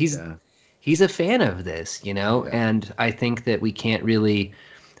Yeah, he's a fan of this, yeah, and I think that we can't really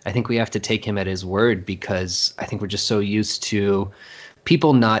I think we have to take him at his word because I think we're just so used to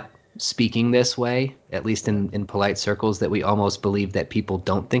people not speaking this way, at least yeah. in polite circles, that we almost believe that people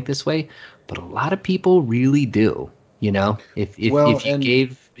don't think this way. But a lot of people really do. If Well, if you and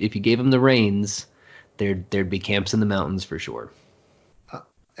gave them the reins, there'd be camps in the mountains for sure.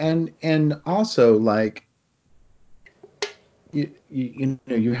 and also like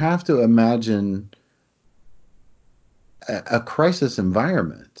you have to imagine a crisis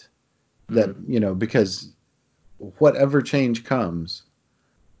environment that Mm, because whatever change comes,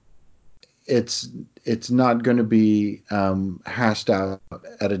 it's it's not going to be hashed out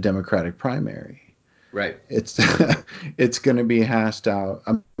at a Democratic primary. right. It's it's going to be hashed out.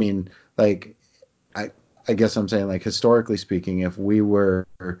 I mean, like I I guess I'm saying, like, historically speaking, if we were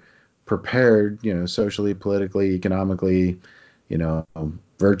prepared, socially, politically, economically, you know,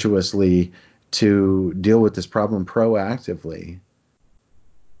 virtuously to deal with this problem proactively,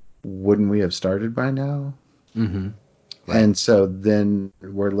 wouldn't we have started by now? Mm-hmm. Right. And so then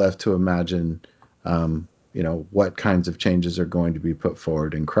we're left to imagine, what kinds of changes are going to be put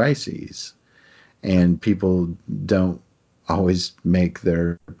forward in crises. And people don't always make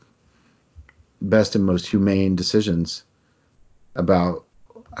their best and most humane decisions about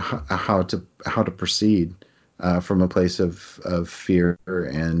how to proceed from a place of fear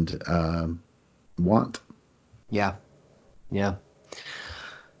and want. Yeah. Yeah.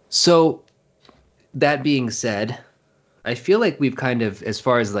 So that being said, I feel like we've kind of, as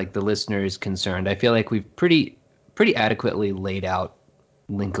far as like the listener is concerned, I feel like we've pretty adequately laid out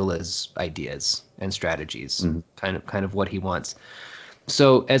Linkola's ideas and strategies, Mhm. kind of what he wants.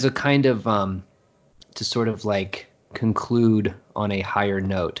 So as a kind of to sort of like conclude on a higher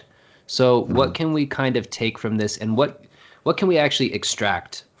note. So what Mhm. can we kind of take from this, and what can we actually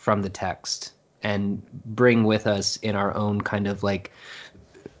extract from the text and bring with us in our own kind of like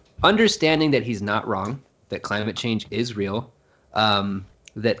understanding that he's not wrong, that climate change is real,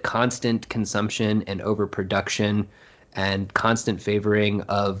 that constant consumption and overproduction and constant favoring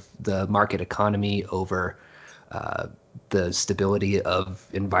of the market economy over uh, the stability of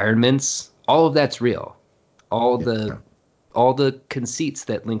environments, all of that's real. All the Yeah. all the conceits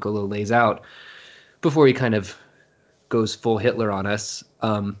that Linkola lays out before he kind of goes full Hitler on us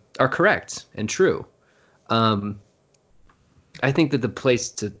are correct and true. Um, I think that the place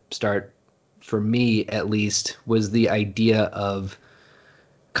to start, for me at least, was the idea of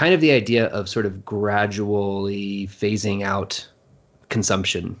sort of gradually phasing out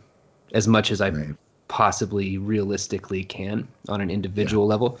consumption as much as I Right. possibly realistically can on an Yeah. individual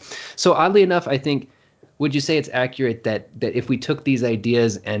level. So oddly enough, I think, would you say it's accurate that if we took these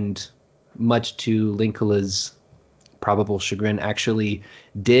ideas and, much to Linkola's probable chagrin, actually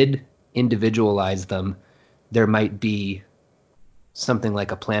did individualize them, there might be something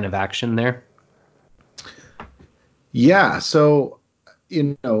like a plan of action there? Yeah. So,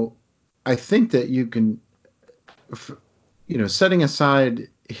 you know, I think that you can, setting aside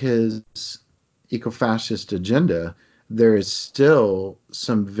his eco-fascist agenda, there is still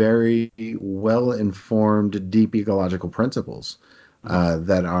some very well-informed, deep ecological principles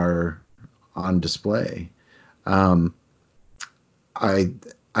that are on display. Um, I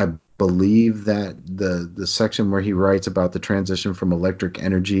I believe that the section where he writes about the transition from electric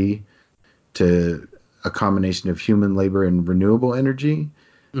energy to a combination of human labor and renewable energy,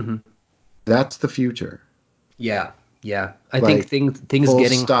 Hmm. that's the future. Yeah, yeah. I think Like, things full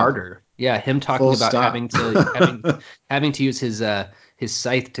getting stop. harder. Yeah, him talking Full about stop. having to use his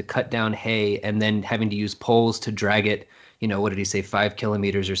scythe to cut down hay and then having to use poles to drag it, what did he say, 5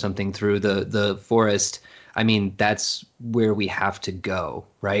 kilometers or something through the forest. I mean, that's where we have to go,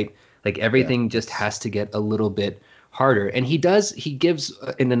 right? Like everything just Yes. has to get a little bit harder. And he gives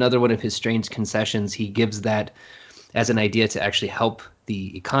in another one of his strange concessions, he gives that as an idea to actually help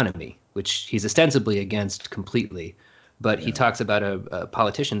the economy, which he's ostensibly against completely. But he Yeah. talks about a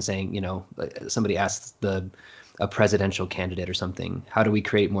politician saying, somebody asks a presidential candidate or something, how do we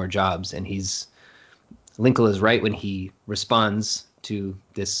create more jobs? And Lincoln is right when he responds to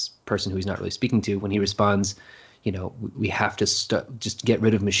this person who he's not really speaking to. When he responds, we have to just get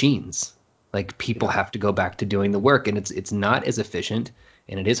rid of machines. Like people Yeah. have to go back to doing the work, and it's not as efficient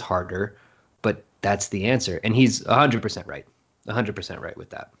and it is harder, but that's the answer. And he's 100% right, 100% right with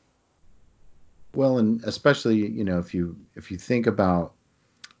that. Well, and especially, if you think about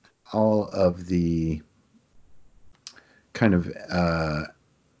all of the kind of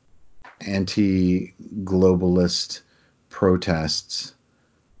anti-globalist protests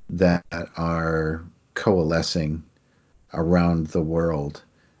that are coalescing around the world,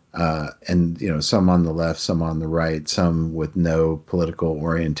 and some on the left, some on the right, some with no political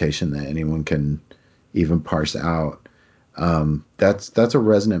orientation that anyone can even parse out. That's a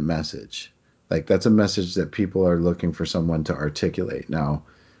resonant message. Like, that's a message that people are looking for someone to articulate. Now,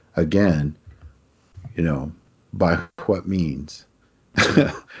 again, you know, by what means?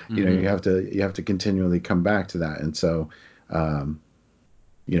 Mm-hmm. You Mm-hmm. have to continually come back to that. And so, um,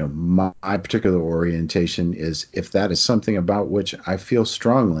 my particular orientation is, if that is something about which I feel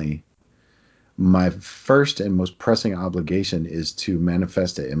strongly, my first and most pressing obligation is to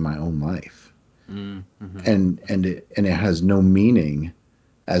manifest it in my own life. Mm-hmm. And it has no meaning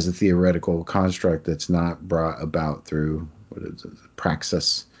as a theoretical construct that's not brought about through, what is it,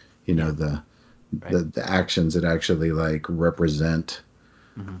 praxis, Yeah. the Right. the actions that actually like represent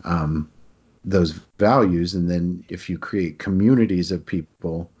Mm-hmm. those values. And then if you create communities of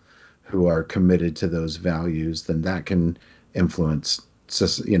people who are committed to those values, then that can influence.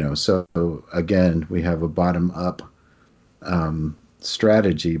 So again, we have a bottom up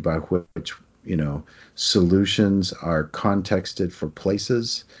strategy by which, solutions are contexted for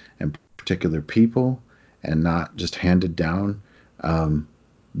places and particular people, and not just handed down,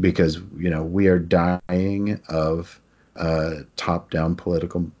 because we are dying of top down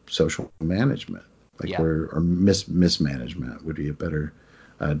political social management. Like, Yeah. we're, or mismanagement would be a better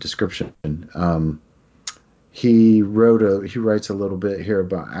description. He writes a little bit here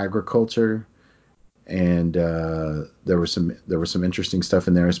about agriculture, and there was some interesting stuff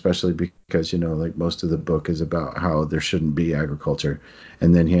in there, especially because, like, most of the book is about how there shouldn't be agriculture,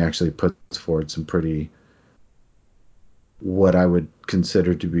 and then he actually puts forward some pretty, what I would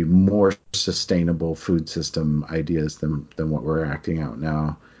consider to be more sustainable food system ideas than what we're acting out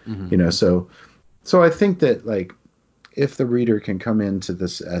now. Mm-hmm. So I think that, like, if the reader can come into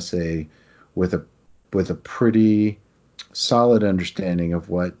this essay with a pretty solid understanding of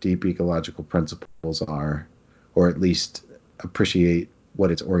what deep ecological principles are, or at least appreciate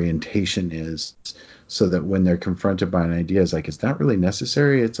what its orientation is, so that when they're confronted by an idea, it's like, is that really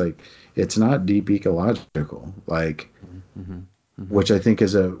necessary? It's like, it's not deep ecological, like, Mm-hmm. Mm-hmm. which I think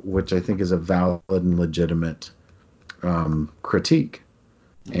is a valid and legitimate critique.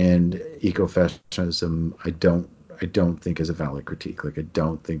 Mm-hmm. And ecofascism, I don't think is a valid critique. Like, I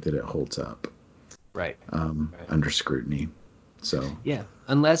don't think that it holds up Right. Right. under scrutiny. So Yeah,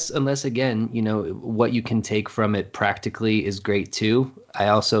 unless again, what you can take from it practically is great too. I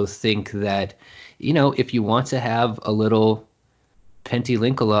also think that, if you want to have a little Pentti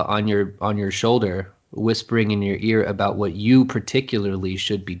Linkola on your shoulder, whispering in your ear about what you particularly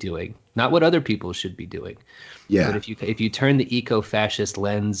should be doing, not what other people should be doing, but yeah, if you turn the eco-fascist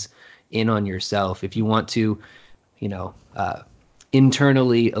lens in on yourself, if you want to, you know, uh,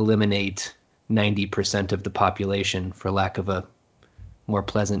 internally eliminate 90% of the population, for lack of a more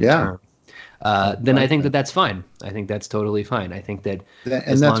pleasant yeah, term, I then I like think that that. that's fine. I think that's totally fine. I think that And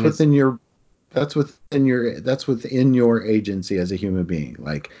as long as that's within your agency as a human being.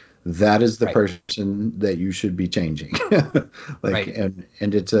 Like, that is the right, person that you should be changing. Like, right,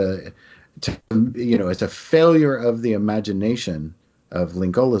 and it's a failure of the imagination, of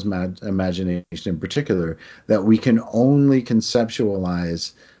Linkola's imagination in particular, that we can only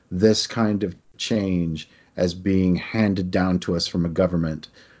conceptualize this kind of change as being handed down to us from a government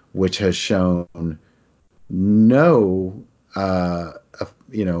which has shown no uh,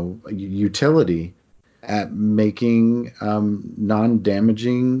 utility at making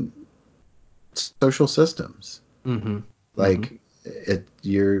non-damaging social systems. Mm-hmm. Mm-hmm. Like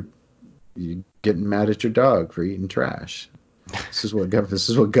you getting mad at your dog for eating trash. This is what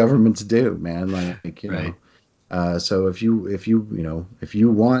governments do, man. Like, Right. so if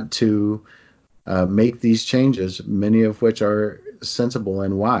you want to make these changes, many of which are sensible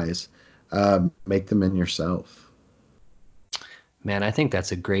and wise, make them in yourself. Man, I think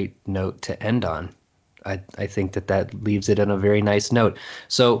that's a great note to end on. I think that that leaves it on a very nice note.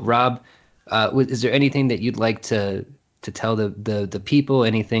 So, Rob, is there anything that you'd like to tell the people?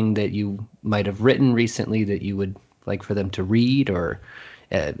 Anything that you might have written recently that you would like for them to read, or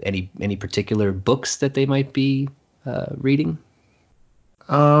any particular books that they might be reading?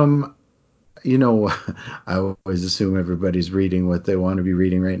 Um, you know, I always assume everybody's reading what they want to be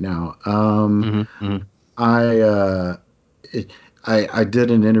reading right now. Hmm. Hmm. I it, I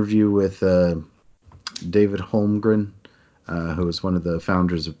did an interview with David Holmgren, who is one of the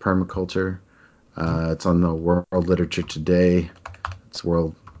founders of permaculture. It's on the World Literature Today. It's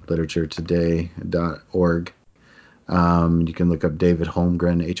worldliteraturetodayorg. You can look up David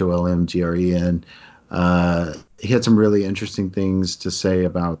Holmgren, Holmgren. He had some really interesting things to say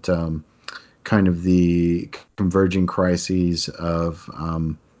about kind of the converging crises of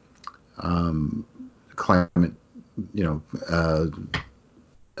climate, you know,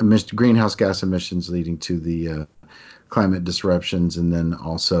 greenhouse gas emissions leading to the climate disruptions, and then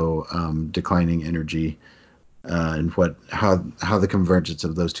also declining energy, and how the convergence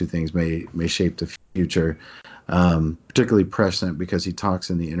of those two things may shape the future. Particularly prescient because he talks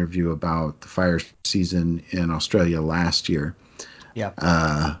in the interview about the fire season in Australia last year, Yeah.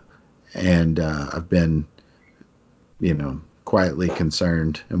 and I've been, quietly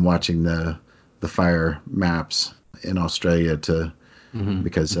concerned and watching the fire maps in Australia to Hmm.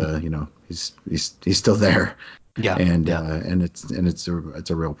 because Hmm. he's still there, Yeah. Yeah. and it's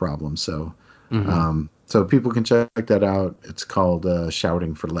a real problem. So Hmm. so people can check that out. It's called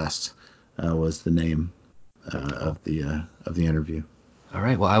 "Shouting for Less," was the name of the interview. All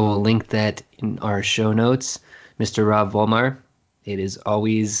right. Well, I will link that in our show notes. Mr. Rob Vollmar, it is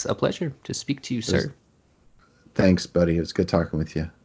always a pleasure to speak to you, It was sir. Thanks, buddy. It was good talking with you.